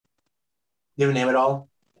 You have a name at all?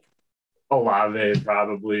 Olave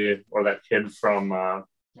probably, or that kid from I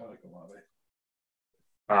like Olave.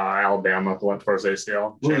 Alabama, the one towards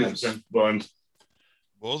ACL. Williams. Both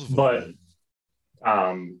of them. But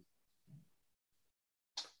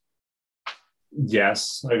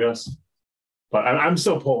yes, I guess. But I'm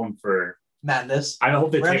still pulling for madness. I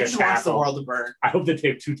hope they take a just wants the tackle. world to burn. I hope they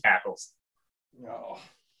take 2 tackles. Oh.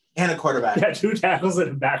 And a quarterback. Yeah, 2 tackles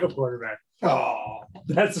and a backup quarterback. Oh.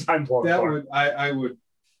 That's what I'm pulling for. I would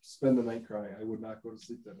spend the night crying. I would not go to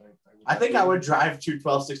sleep that night. I think I would drive to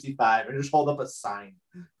 1265 and just hold up a sign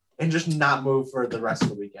and just not move for the rest of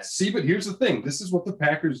the weekend. See, but here's the thing. This is what the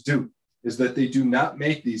Packers do, is that they do not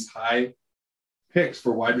make these high picks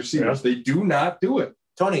for wide receivers. Yeah. They do not do it.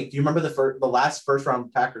 Tony, do you remember the last first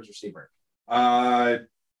round Packers receiver? I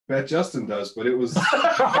bet Justin does, but it was quite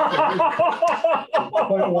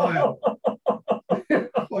a while.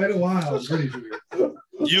 Quite a while. I was ready for it.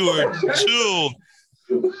 You were 2.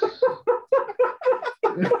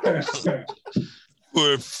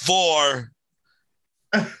 We're 4.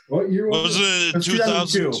 What year was it?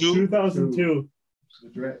 2002? 2002.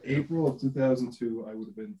 April of 2002, I would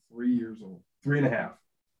have been 3 years old. 3.5.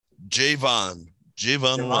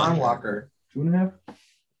 Javon Walker. 2.5?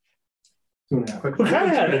 2.5. Who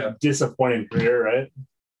kind of had a disappointing career, right?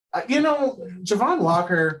 Javon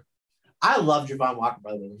Walker, I love Javon Walker,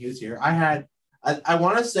 by the way, when he was here. I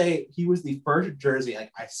want to say he was the first jersey I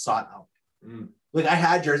sought out. Like, I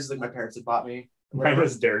had jerseys my parents had bought me. Mine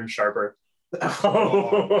was Darren Sharper.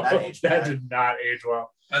 That did not age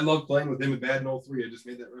well. I love playing with him at Bad in 03. I just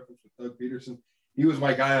made that reference with Doug Peterson. He was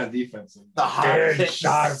my guy on defense. The hardest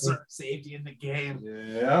safety in the game.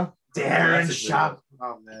 Yeah. Darren Sharper.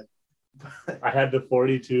 Oh, man. I had the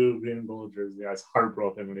 42 green and gold jersey. I was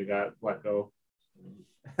heartbroken when he got let go.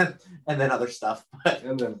 and then other stuff. But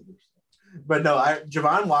no,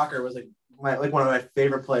 Javon Walker was one of my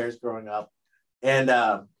favorite players growing up. And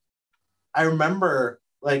I remember,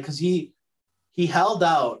 because he held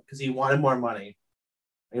out because he wanted more money.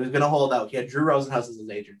 He was going to hold out. He had Drew Rosenhaus as his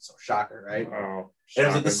agent, so shocker, right? Oh, and it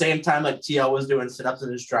was at the same time TL was doing sit-ups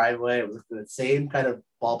in his driveway. It was the same kind of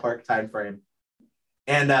ballpark time frame.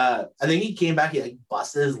 And I think he came back, he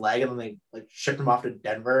busted his leg, and then they shipped him off to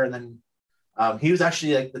Denver. And then he was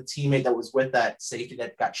actually the teammate that was with that safety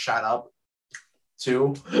that got shot up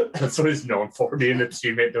too. That's what he's known for, being the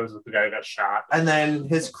teammate that was with the guy who got shot. And then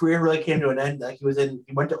his career really came to an end. He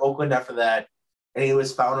went to Oakland after that, and he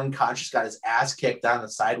was found unconscious, got his ass kicked on the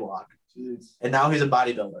sidewalk. Jeez. And now he's a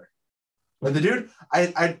bodybuilder. But the dude,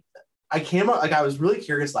 I came up, I was really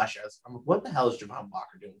curious last year. I'm like, what the hell is Javon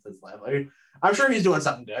Walker doing with his life? I'm sure he's doing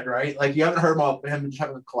something good, right? You haven't heard about him just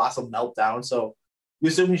having a colossal meltdown, so you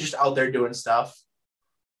assume he's just out there doing stuff.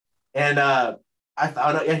 And I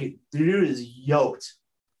found out, the dude is yoked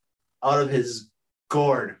out of his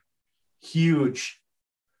gourd. Huge.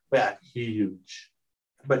 Yeah. Huge.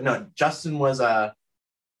 But no, Justin was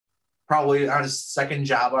probably on his second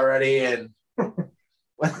job already, and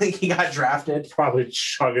when he got drafted, probably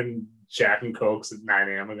chugging Jack and Cokes at 9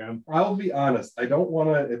 a.m. again. I'll be honest. I don't want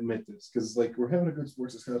to admit this because, like, we're having a good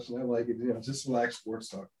sports discussion. I like it. Just relax sports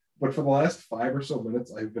talk. But for the last 5 or so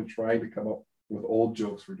minutes, I've been trying to come up with old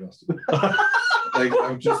jokes for Justin. Like,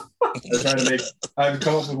 I'm trying to make. I've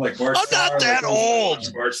come up with like Bart I'm Star, not that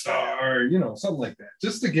old. Bart Star, something like that,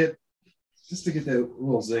 just to get that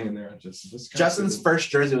little zing in there. Justin's first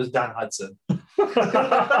jersey was Don Hudson.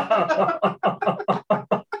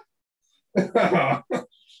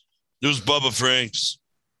 It was Bubba Franks.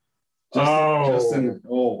 Justin.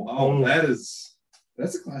 Oh,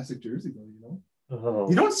 that's a classic jersey, though.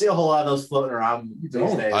 You don't see a whole lot of those floating around these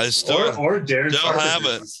days. I still or Darren still have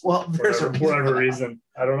it. Well, there's for whatever reason.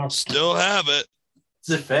 I don't know. Still have it.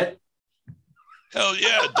 Does it fit? Hell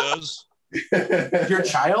yeah, it does. Your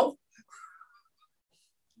child?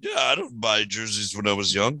 Yeah, I don't buy jerseys when I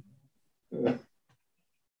was young.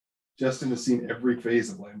 Justin has seen every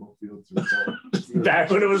phase of Lambeau Field. Back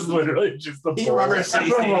when it was literally just the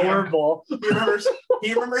lower bowl.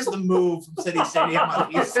 He remembers the move from City Stadium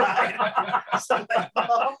on the east side.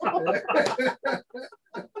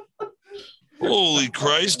 Holy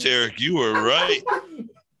Christ, Eric, you were right.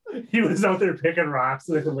 He was out there picking rocks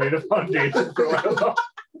so they could lay the foundation for oil.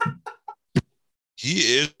 He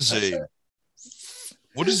is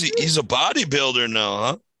what is he? He's a bodybuilder now,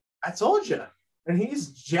 huh? I told you. And he's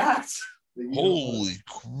jacked. Holy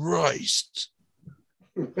Christ.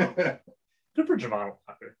 Good for Javon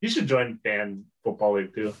Walker. He should join fan football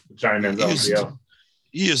league too. Johnny Manziel.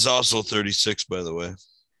 He is also 36, by the way.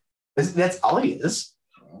 That's all he is.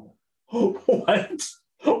 What?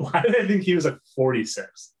 Why did I think he was like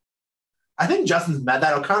 46? I think Justin's mad.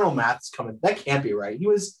 That O'Connell math's coming. That can't be right. He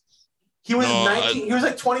was 19. He was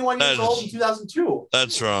like 21 years old in 2002.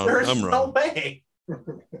 That's wrong. I'm wrong. No way.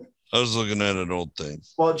 I was looking at an old thing.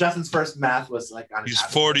 Well, Justin's first math was like on. He's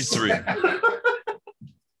 43.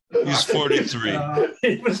 He's 43.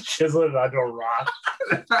 He was chiseling onto a rock.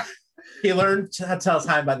 He learned to tell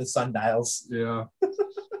time by the sundials. Yeah.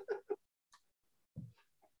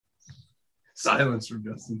 Silence from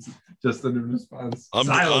Justin in response.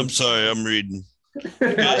 I'm sorry. I'm reading.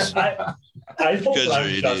 I hope I'm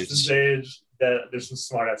Justin's age that there's some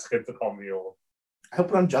smart ass kids to call me old. I hope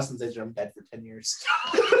when I'm Justin's age, I'm dead for 10 years.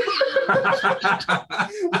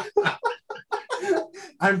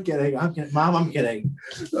 I'm kidding. Mom, I'm kidding.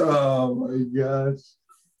 Oh my gosh.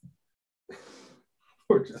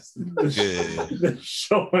 Poor Justin. Okay. The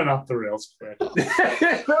show went off the rails quick.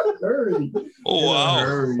 Hurry. Oh,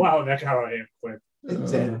 wow. Wow, that got out of hand quick.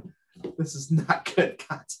 This is not good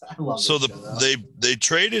content. I love So show, they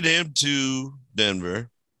traded him to Denver.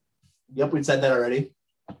 Yep, we said that already.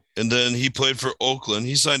 And then he played for Oakland.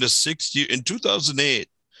 He signed a 6-year in 2008.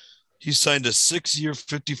 He signed a 6-year,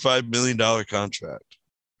 $55 million contract.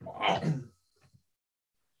 Wow.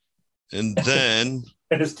 And then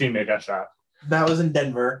and his teammate got shot. That was in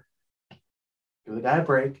Denver. Give the guy a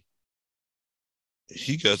break.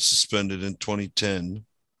 he got suspended in 2010.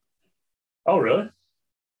 Oh, really?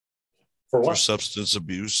 For what? For substance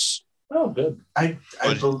abuse. Oh, good. I'd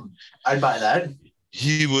buy that.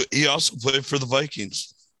 He also played for the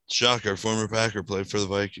Vikings. Shocker, former Packer played for the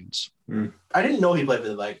Vikings. I didn't know he played for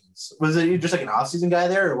the Vikings. Was it just like an off-season guy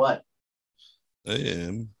there or what?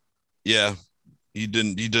 Yeah. He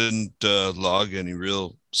didn't log any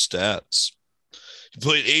real stats. He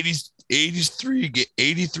played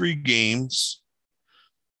 83 games.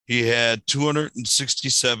 He had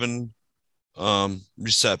 267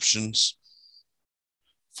 receptions,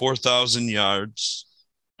 4,000 yards,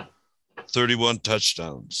 31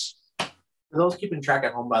 touchdowns. For those keeping track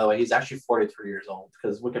at home, by the way, he's actually 43 years old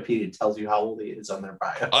because Wikipedia tells you how old he is on their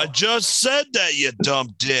bio. I just said that, you dumb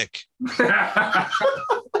dick.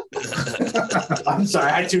 I'm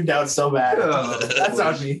sorry, I tuned out so bad. That's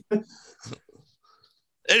on me.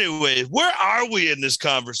 Anyway, where are we in this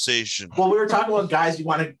conversation? Well, we were talking about guys you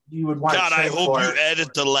would want. God, I hope you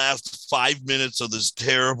edit the last 5 minutes of this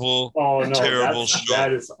terrible show.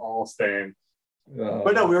 That is all staying.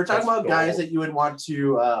 But no, we were talking about guys that you would want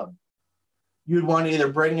to either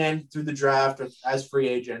bring in through the draft or as free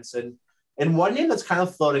agents, and one name that's kind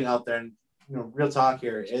of floating out there, and real talk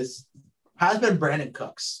here has been Brandon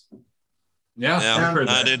Cooks. Yeah,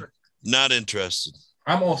 not interested.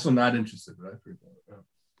 I'm also not interested, but I've heard that.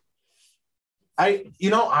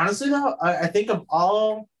 Honestly though, I think of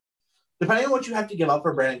all, depending on what you have to give up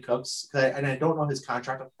for Brandon Cooks, and I don't know his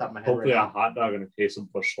contract off the top of my head. Hopefully, right a hot dog and a case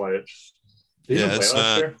of Busch Light. Yeah, it's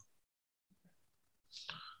not.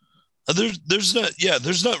 There's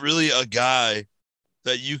not really a guy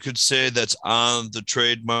that you could say that's on the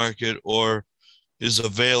trade market or is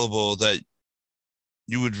available that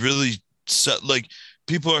you would really set. Like,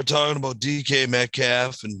 people are talking about DK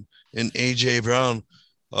Metcalf and AJ Brown.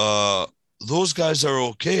 Those guys are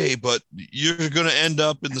okay, but you're going to end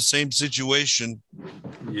up in the same situation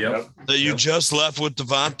that you just left with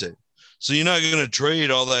Devontae. So you're not going to trade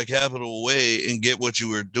all that capital away and get what you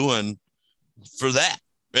were doing for that.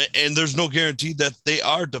 And there's no guarantee that they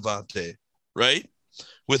are Devontae, right?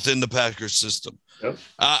 Within the Packers system. Yep.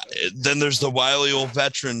 Then there's the wily old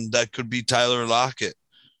veteran that could be Tyler Lockett.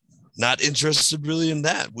 Not interested really in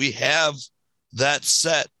that. We have that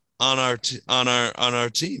set on our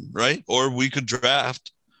team, right? Or we could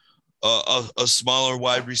draft a smaller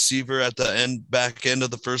wide receiver at the back end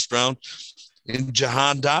of the first round in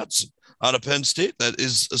Jahan Dotson out of Penn State. That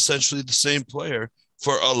is essentially the same player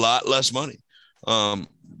for a lot less money.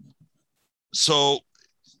 So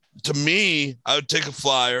to me, I would take a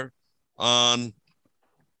flyer on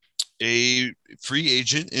a free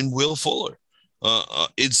agent in Will Fuller,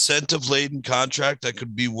 incentive laden contract that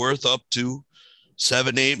could be worth up to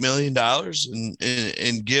 $7-8 million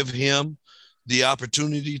and give him the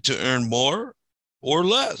opportunity to earn more or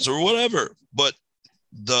less or whatever. But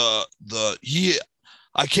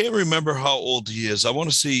I can't remember how old he is. I want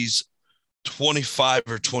to say he's 25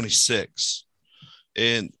 or 26.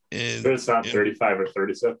 And it's not 35 or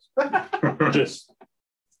 36. Just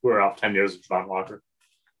we're off 10 years of Javon Walker.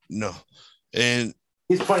 No. And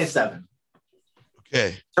he's 27.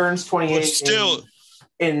 Okay. Turns 28. But still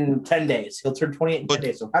in 10 days. He'll turn 28 in 10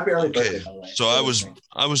 days. So happy early birthday, by the way. So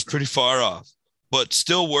I was pretty far off, but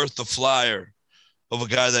still worth the flyer of a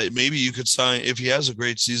guy that maybe you could sign. If he has a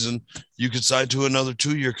great season, you could sign to another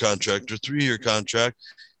 2-year contract or 3-year contract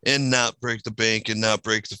and not break the bank and not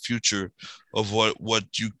break the future of what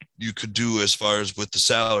you could do as far as with the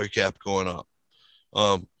salary cap going up.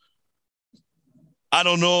 I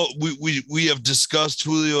don't know. We have discussed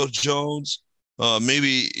Julio Jones.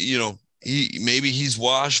 Maybe, he's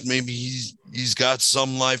washed. Maybe he's got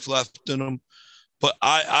some life left in him. But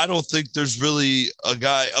I don't think there's really a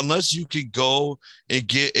guy, unless you could go and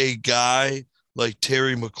get a guy like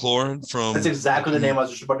Terry McLaurin from. That's exactly the name I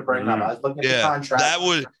was just about to bring up. I was looking at the contract. That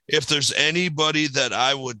would, if there's anybody that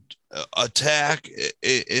I would attack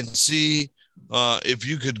and see if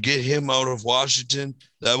you could get him out of Washington,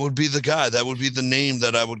 that would be the guy. That would be the name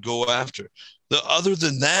that I would go after. Other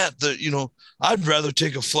than that, I'd rather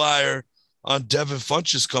take a flyer on Devin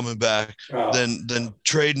Funchess coming back than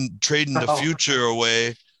trading the future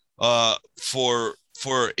away for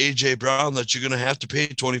AJ Brown that you're going to have to pay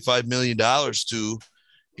 $25 million to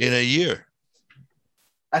in a year.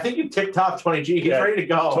 I think you ticked off Tony G. He's ready to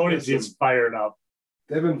go. Tony G is fired up.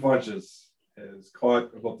 Devin Funchess has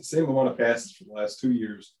caught about the same amount of passes for the last 2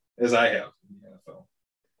 years as I have in the NFL.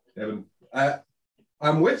 Devin,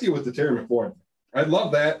 I'm with you with the Terry McLaurin. I'd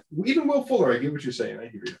love that. Even Will Fuller, I get what you're saying. I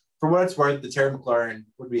hear you. For what it's worth, the Terry McLaurin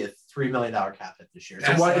would be a $3 million cap hit this year. It's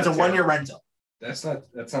a 1-year rental. That's not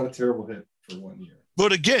a terrible hit for 1 year.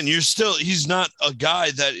 But again, he's not a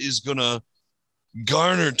guy that is going to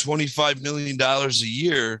garner $25 million a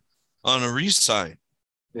year on a re-sign.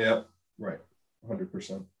 Yeah, right.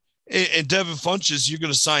 100%. And Devin Funchess, you're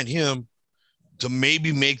going to sign him to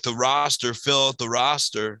maybe make the roster, fill out the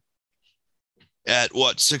roster at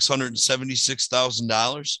what,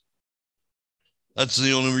 $676,000? That's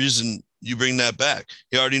the only reason you bring that back.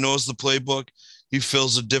 He already knows the playbook. He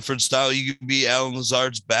fills a different style. He could be Alan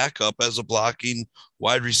Lazard's backup as a blocking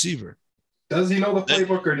wide receiver. Does he know the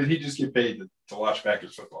playbook, or did he just get paid to watch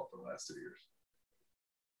Packers football for the last 2 years?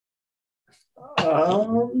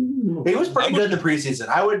 He was pretty good in the preseason.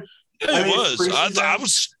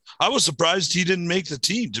 I was surprised he didn't make the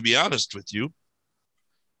team, to be honest with you.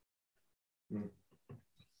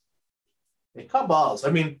 They cut balls.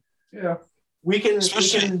 Yeah. We can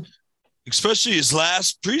especially his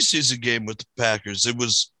last preseason game with the Packers. It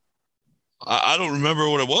was, I don't remember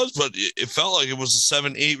what it was, but it felt like it was a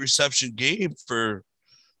 7-8 reception game for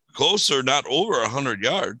closer, not over 100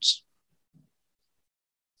 yards.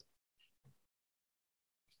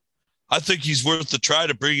 I think he's worth the try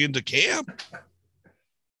to bring into camp.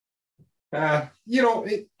 Maybe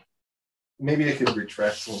I could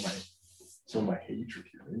retract some of my hatred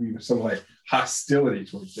here. Maybe some of my hostility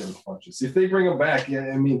towards Devin Funchess. If they bring him back,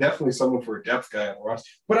 definitely someone for a depth guy on the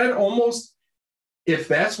roster. But I'd almost, if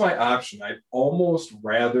that's my option, I'd almost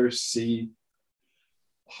rather see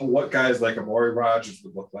what guys like Amari Rodgers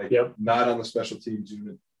would look like, not on the special teams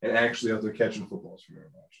unit, and actually out there catching footballs for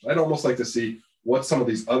Aaron Rodgers. I'd almost like to see what some of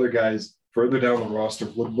these other guys further down the roster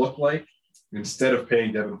would look like instead of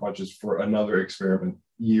paying Devin Funchess for another experiment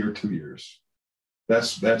year, 2 years.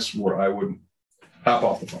 That's where I would hop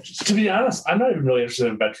off the Funchess. To be honest, I'm not even really interested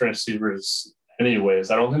in veteran receivers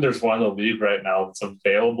anyways. I don't think there's one in the league right now that's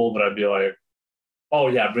available that I'd be like, oh,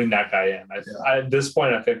 yeah, bring that guy in. At this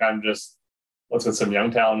point, I think I'm just, let's get some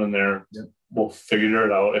young talent in there. Yep. We'll figure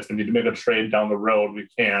it out. If we need to make a trade down the road, we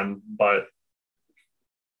can. But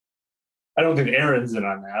I don't think Aaron's in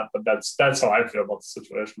on that. But that's how I feel about the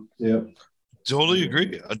situation. Yeah. Totally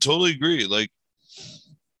agree. I totally agree. Like,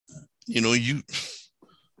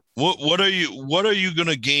 what are you going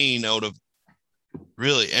to gain out of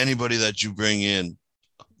really anybody that you bring in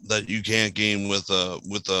that you can't gain with a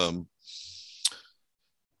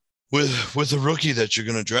rookie that you're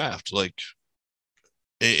going to draft, like,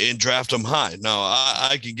 and draft them high. Now,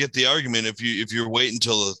 I can get the argument if you're waiting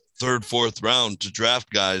until the third, fourth round to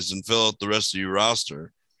draft guys and fill out the rest of your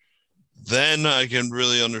roster, then I can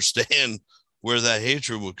really understand where that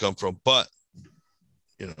hatred would come from. But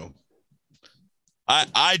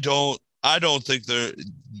I don't think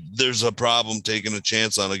there's a problem taking a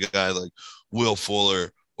chance on a guy like Will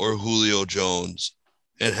Fuller or Julio Jones.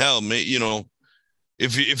 And hell,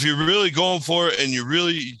 if you're really going for it and you're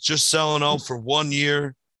really just selling out for 1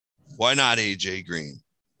 year, why not AJ Green?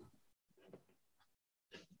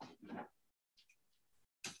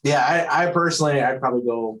 Yeah, I personally, I'd probably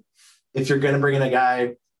go, if you're going to bring in a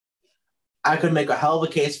guy, I could make a hell of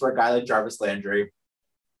a case for a guy like Jarvis Landry.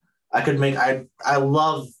 I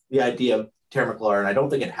love the idea of Terry McLaurin. I don't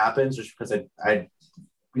think it happens just because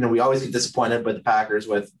we always get disappointed with the Packers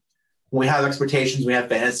when we have expectations, we have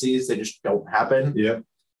fantasies, they just don't happen. Yeah.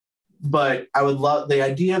 But I would love the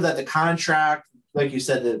idea that the contract, like you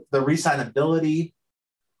said, the re-signability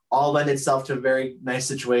all lend itself to a very nice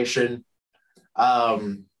situation.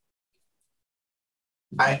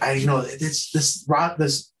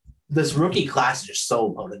 This rookie class is just so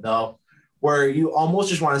loaded though, where you almost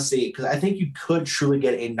just want to see, because I think you could truly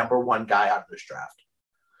get a number one guy out of this draft,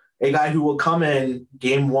 a guy who will come in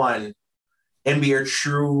game one and be your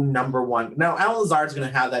true number one. Now, Alan Lazard's going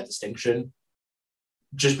to have that distinction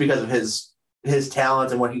just because of his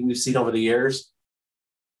talents and what we've seen over the years.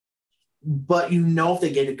 But if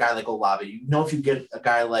they get a guy like Olave, if you get a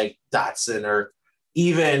guy like Dotson, or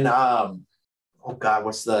even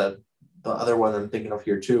what's the other one I'm thinking of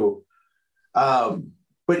here too. But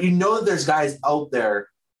that there's guys out there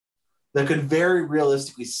that could very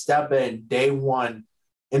realistically step in day one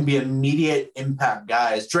and be immediate impact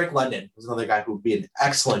guys. Drake London was another guy who would be an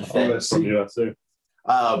excellent fit. From USA.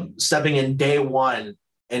 Stepping in day one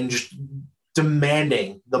and just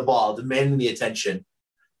demanding the ball, demanding the attention.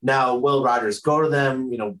 Now, will Rodgers go to them?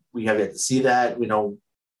 We have yet to see that.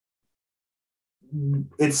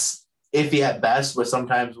 It's iffy at best, but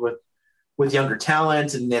sometimes with younger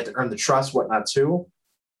talent, and they have to earn the trust, whatnot too.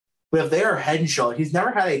 But if they are head and shoulders, he's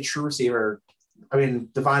never had a true receiver. I mean,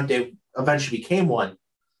 Devontae eventually became one,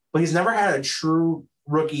 but he's never had a true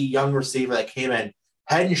rookie young receiver that came in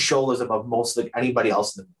head and shoulders above most like anybody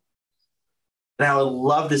else in the league. And I would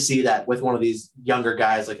love to see that with one of these younger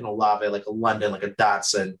guys like an Olave, like a London, like a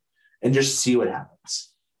Dotson, and just see what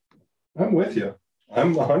happens. I'm with you.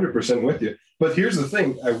 I'm 100% with you. But here's the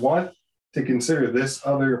thing. I want to consider this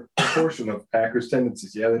other portion of Packers'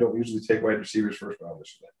 tendencies. Yeah, they don't usually take wide receivers first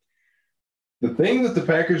rounders for that. The thing that the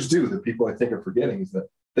Packers do that people I think are forgetting is that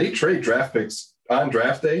they trade draft picks on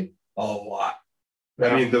draft day a lot. Yeah.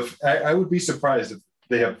 I mean, I would be surprised if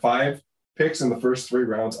they have 5 picks in the first 3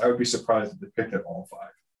 rounds. I would be surprised if they picked at all 5.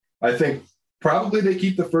 I think probably they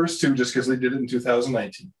keep the first 2 just because they did it in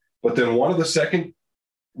 2019. But then one of the second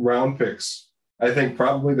round picks, I think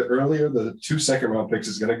probably the 2 second round picks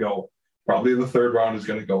is going to go. Probably the 3rd round is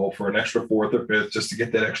going to go for an extra 4th or 5th just to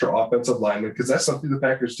get that extra offensive lineman, because that's something the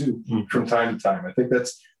Packers do from time to time. I think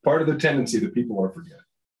that's part of the tendency that people are forgetting.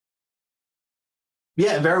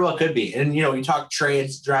 Yeah, it very well could be. And, you talk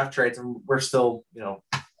trades, draft trades, and we're still,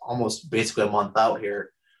 almost basically a month out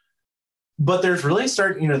here. But there's really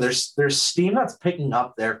there's steam that's picking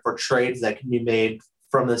up there for trades that can be made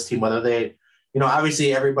from this team, whether they,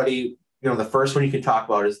 obviously everybody, the first one you can talk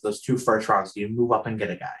about is those 2 first rounds. Do you move up and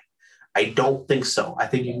get a guy? I don't think so. I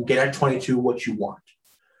think you can get at 22 what you want.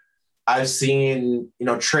 I've seen,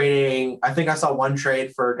 trading. I think I saw one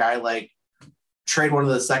trade for a guy like trade one of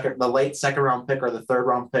the late 2nd round pick or the 3rd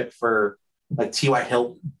round pick for like T.Y.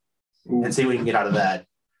 Hilton and see what you can get out of that.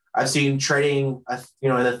 I've seen trading, in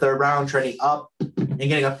the 3rd round, trading up and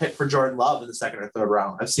getting a pick for Jordan Love in the 2nd or 3rd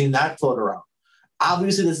round. I've seen that float around.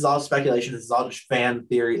 Obviously, this is all speculation. This is all just fan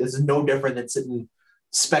theory. This is no different than sitting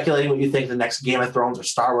speculating what you think the next Game of Thrones or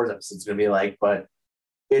Star Wars episode is going to be like, but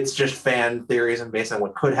it's just fan theories and based on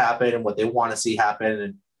what could happen and what they want to see happen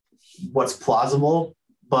and what's plausible.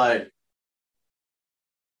 But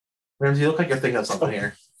Ramsay, you look like you're thinking of something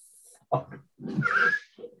here.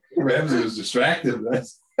 Ramsay was distracted.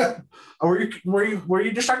 Were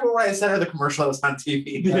you just talking about what I said or the commercial that was on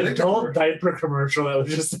TV? The adult diaper commercial that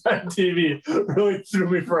was just on TV really threw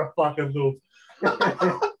me for a fucking loop.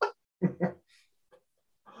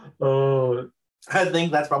 Oh, I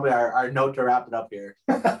think that's probably our note to wrap it up here.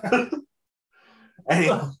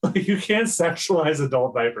 Anyway. You can't sexualize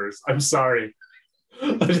adult diapers. I'm sorry.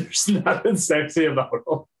 There's nothing sexy about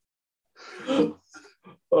them.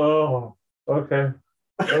 Oh, okay.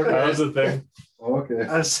 That was the thing.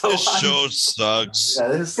 Okay. So this show sucks. Yeah,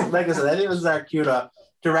 this is, like I said, I think this is our cue to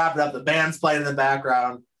wrap it up. The band's playing in the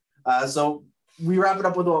background. So we wrap it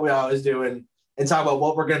up with what we always do and talk about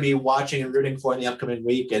what we're going to be watching and rooting for in the upcoming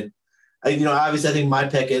week. And, obviously I think my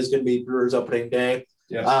pick is going to be Brewers opening day.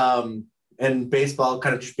 Yeah. And baseball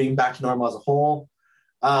kind of just being back to normal as a whole.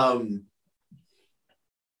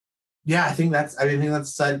 Yeah, I think that's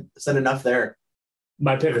said enough there.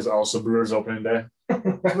 My pick is also Brewers opening day.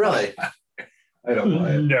 Really? I don't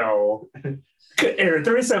buy it. No. Aaron,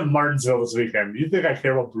 37 Martinsville this weekend. Do you think I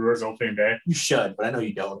care about Brewers opening day? You should, but I know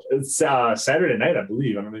you don't. It's Saturday night, I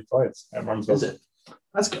believe, underneath lights at Martinsville. Is it?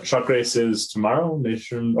 That's good. Truck race is tomorrow,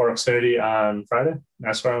 Nation or Xfinity on Friday,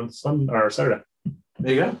 NASCAR on Sunday or Saturday.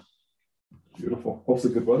 There you go. Beautiful.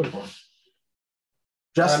 Hopefully good weather for him.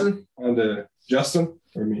 Justin? And Justin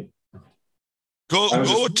or me? Go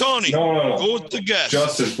with Tony. No. Go with the guest.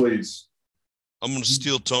 Justin, please. I'm going to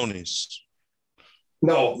steal Tony's.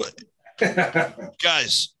 No.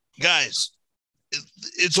 Guys,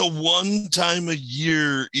 it's a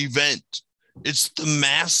one-time-a-year event. It's the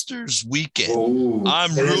Masters weekend. Oh,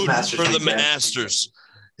 I'm rooting for the weekend. Masters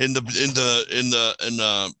in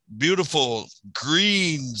the beautiful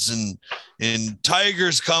greens and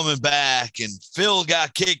Tiger's coming back and Phil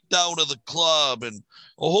got kicked out of the club and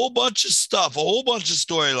a whole bunch of stuff, a whole bunch of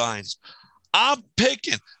storylines. I'm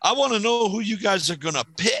picking. I want to know who you guys are going to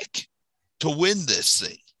pick to win this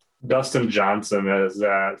thing. Dustin Johnson is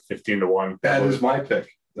at 15-1. that is my pick.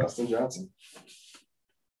 Dustin Johnson.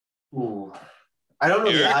 Ooh. I don't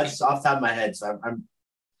know Eric? the odds off the top of my head, so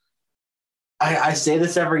I say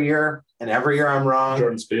this every year, and every year I'm wrong.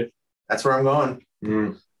 Jordan Spieth. That's where I'm going.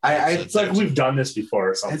 It's like we've done this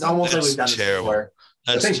before or something. It's almost like That's we've done terrible. this before.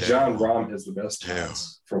 That's I think terrible. John Rahm has the best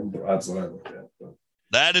odds from the odds that I looked at. But.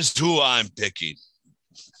 That is who I'm picking.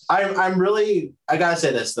 I'm really, I gotta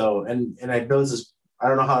say this though, and I know this is, I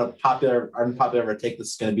don't know how popular or unpopular take this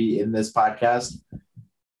is going to be in this podcast.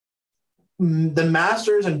 The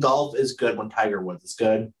Masters and golf is good when Tiger Woods is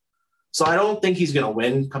good. So I don't think he's going to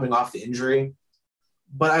win coming off the injury,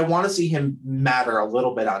 but I want to see him matter a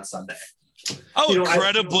little bit on Sunday. How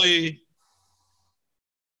incredibly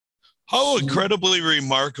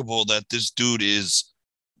remarkable that this dude is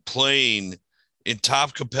playing in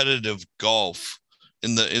top competitive golf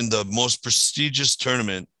in the most prestigious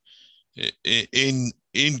tournament in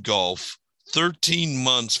golf,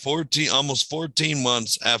 almost 14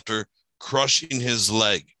 months after crushing his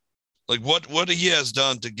leg. Like what he has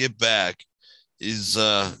done to get back is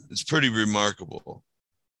pretty remarkable.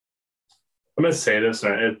 I'm going to say this,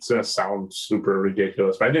 and it's going to sound super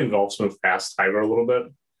ridiculous, but I think golf's moved past Tiger a little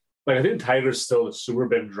bit. Like, I think Tiger's still a super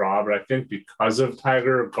big draw, but I think because of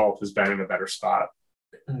Tiger, golf has been in a better spot.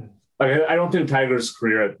 Like, I don't think Tiger's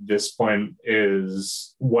career at this point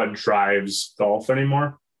is what drives golf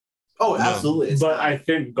anymore. Oh, absolutely. But I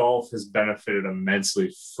think golf has benefited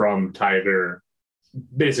immensely from Tiger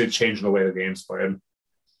basically changing the way the game's played.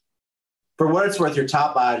 For what it's worth, your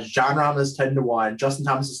top odds, John Rahm is 10-1, Justin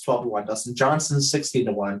Thomas is 12-1, Dustin Johnson is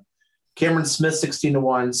 16-1, Cameron Smith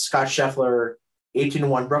 16-1, Scott Scheffler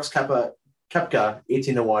 18-1, Brooks Koepka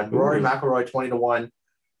 18-1, Rory McIlroy 20-1,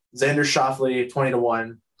 Xander Schauffele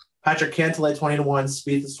 20-1, Patrick Cantlay 20-1,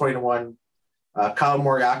 Spieth is 20-1, Kyle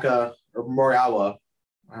Moriawa,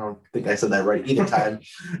 I don't think I said that right either time,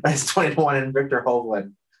 is 20-1, and Victor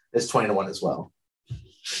Hovland is 20-1 as well.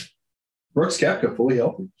 Brooks Koepka fully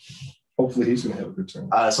healthy. Hopefully he's going to have a good turn.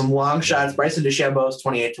 Some long shots. Bryson DeChambeau is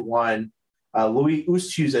 28-1. Louis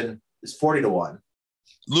Oosthuizen is 40-1.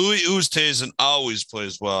 Louis Oosthuizen always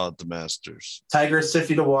plays well at the Masters. Tiger is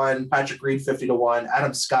 50-1. Patrick Reed 50-1.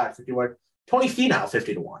 Adam Scott 51. Tony Finau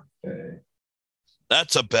 50-1. Hey.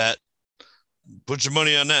 That's a bet. Put your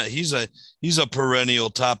money on that. He's a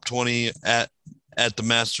perennial top 20 at the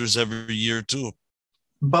Masters every year too.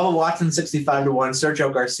 Bubba Watson 65-1.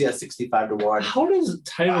 Sergio Garcia 65-1. How does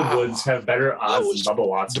Tiger Woods have better odds than Bubba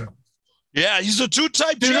Watson? Yeah, he's a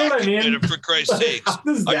two-time Do you know what I champion, mean? for Christ's sakes. How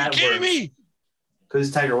does Are you that kidding work? me? Because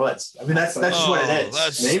it's Tiger Woods. I mean, that's just what it is.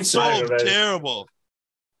 That's so Tiger, terrible.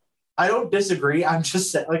 I don't disagree. I'm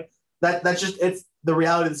just saying, like, that's just, it's the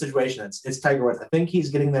reality of the situation. It's Tiger Woods. I think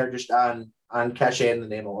he's getting there just on cachet in the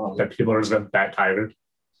name alone. That people are just going to bet Tiger.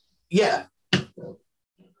 Yeah.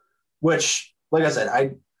 Which, like I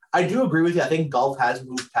said, I do agree with you. I think golf has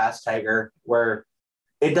moved past Tiger where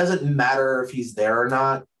it doesn't matter if he's there or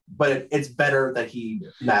not, but it's better that he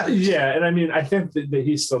matters. Yeah, and I mean, I think that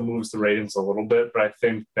he still moves the ratings a little bit, but I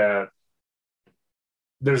think that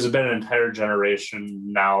there's been an entire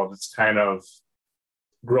generation now that's kind of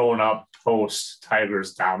grown up post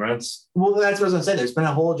Tiger's dominance. Well, that's what I was going to say. There's been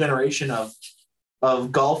a whole generation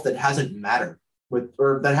of golf that hasn't mattered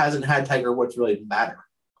or that hasn't had Tiger Woods really matter.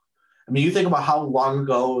 I mean, you think about how long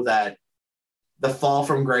ago that the fall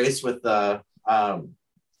from grace with the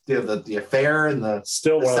affair and the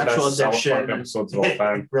sexual addiction episodes of all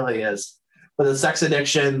time. It really is. But the sex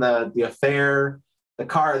addiction, the affair, the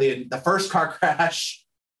car, the first car crash,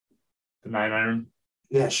 the 9-iron.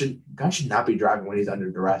 Yeah, guy should not be driving when he's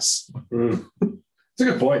under duress. That's a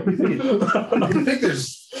good point.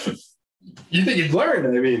 You think you'd learn?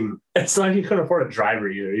 I mean, it's like he couldn't afford a driver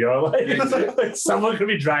either. You know, like someone could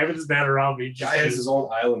be driving this man around me. Guy has his own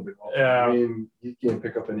island. Yeah. I mean, he can't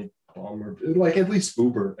pick up any or like at least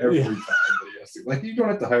Uber every time that he has to. Like you don't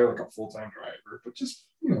have to hire like a full-time driver, but just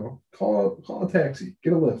call a taxi,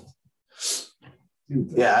 get a lift.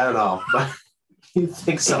 Yeah, I don't know, but you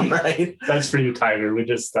think so, right? That's for you, Tiger. We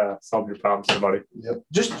just solved your problems, everybody. Yep.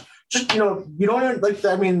 Just you don't like.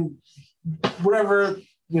 I mean, whatever.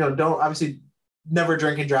 Don't obviously never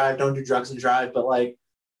drink and drive. Don't do drugs and drive. But like,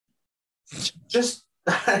 just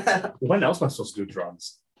when else am I supposed to do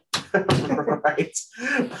drugs? Right.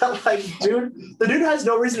 But like, the dude has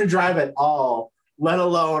no reason to drive at all, let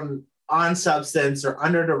alone on substance or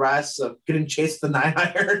under duress of getting chased with a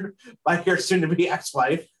 9-iron by your soon-to-be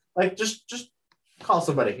ex-wife. Like, just call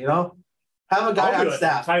somebody, Have a guy on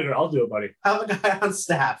staff. Tiger, I'll do it, buddy. Have a guy on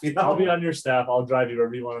staff, I'll be on your staff. I'll drive you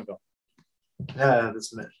wherever you want to go.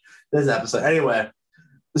 This episode. Anyway,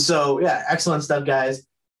 so, yeah, excellent stuff, guys.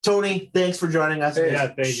 Tony, thanks for joining us. Hey,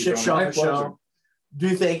 thank you. Show.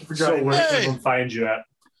 Do thank you for joining us. So where can we find you at?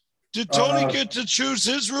 Did Tony get to choose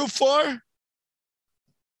his roof for?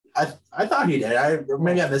 I thought he did.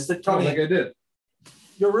 Maybe I missed it. Tony, I think I did.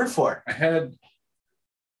 Your roof for? I had.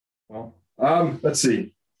 Well, let's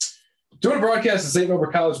see. Doing a broadcast at St.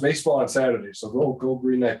 Norbert College baseball on Saturday, so go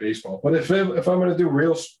Green Knight baseball. But if I'm going to do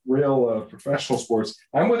real professional sports,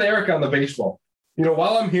 I'm with Eric on the baseball.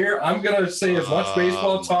 While I'm here, I'm going to say as much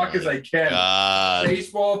baseball talk as I can. God.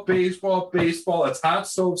 Baseball. It's hot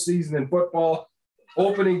stove season in football.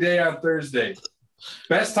 Opening day on Thursday.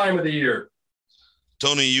 Best time of the year.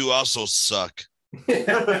 Tony, you also suck.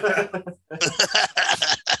 Yes,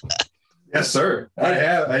 sir.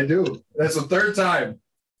 I do. That's the third time.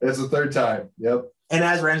 Yep. And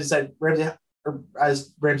as Ramsay said,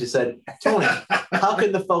 Tony, how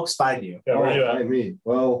can the folks find you? Yeah, where are you at? Find me.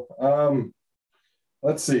 Well,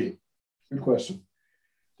 let's see. Good question.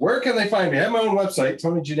 Where can they find me? I have my own website,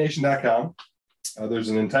 TonyGNation.com. There's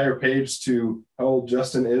an entire page to how old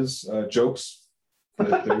Justin is, jokes. There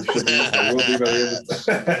will be by the end.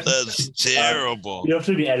 That's terrible. You have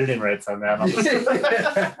to be editing rights on that.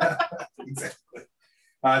 Exactly.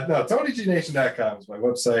 No, TonyGNation.com is my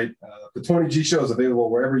website. The Tony G Show is available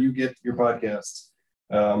wherever you get your podcasts.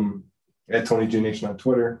 At Tony G Nation on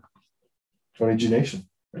Twitter. Tony G Nation.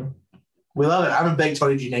 Yeah. We love it. I'm a big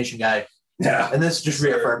Tony G Nation guy. Yeah. And this just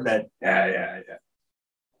reaffirmed it. Yeah.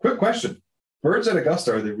 Quick question. Birds at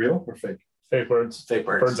Augusta, are they real or fake? Fake birds. Fake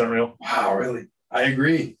birds. Birds aren't real. Wow, really? I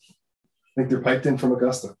agree. I think they're piped in from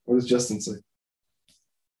Augusta. What does Justin say?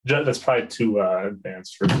 That's probably too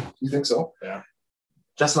advanced for me. You think so? Yeah.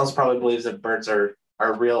 Justin also probably believes that birds are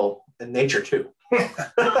real in nature too.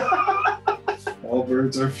 All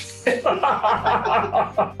birds are fake.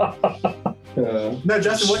 No,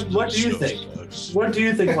 Justin, what do you think? What do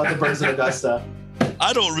you think about the birds in Augusta?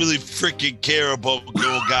 I don't really freaking care about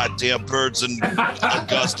no goddamn birds in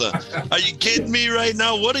Augusta. Are you kidding me right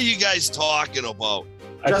now? What are you guys talking about?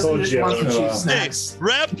 Justin just wants some cheap snacks.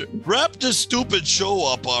 Wrap this stupid show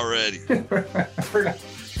up already.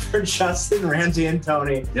 For Justin, Ramsay, and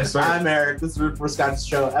Tony. Yes, sir. I'm Eric. This is Root for Wisconsin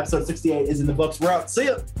Show. Episode 68 is in the books. We're out. See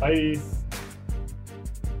ya. Bye.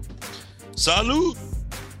 Salud.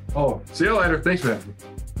 Oh, see you later. Thanks for having me.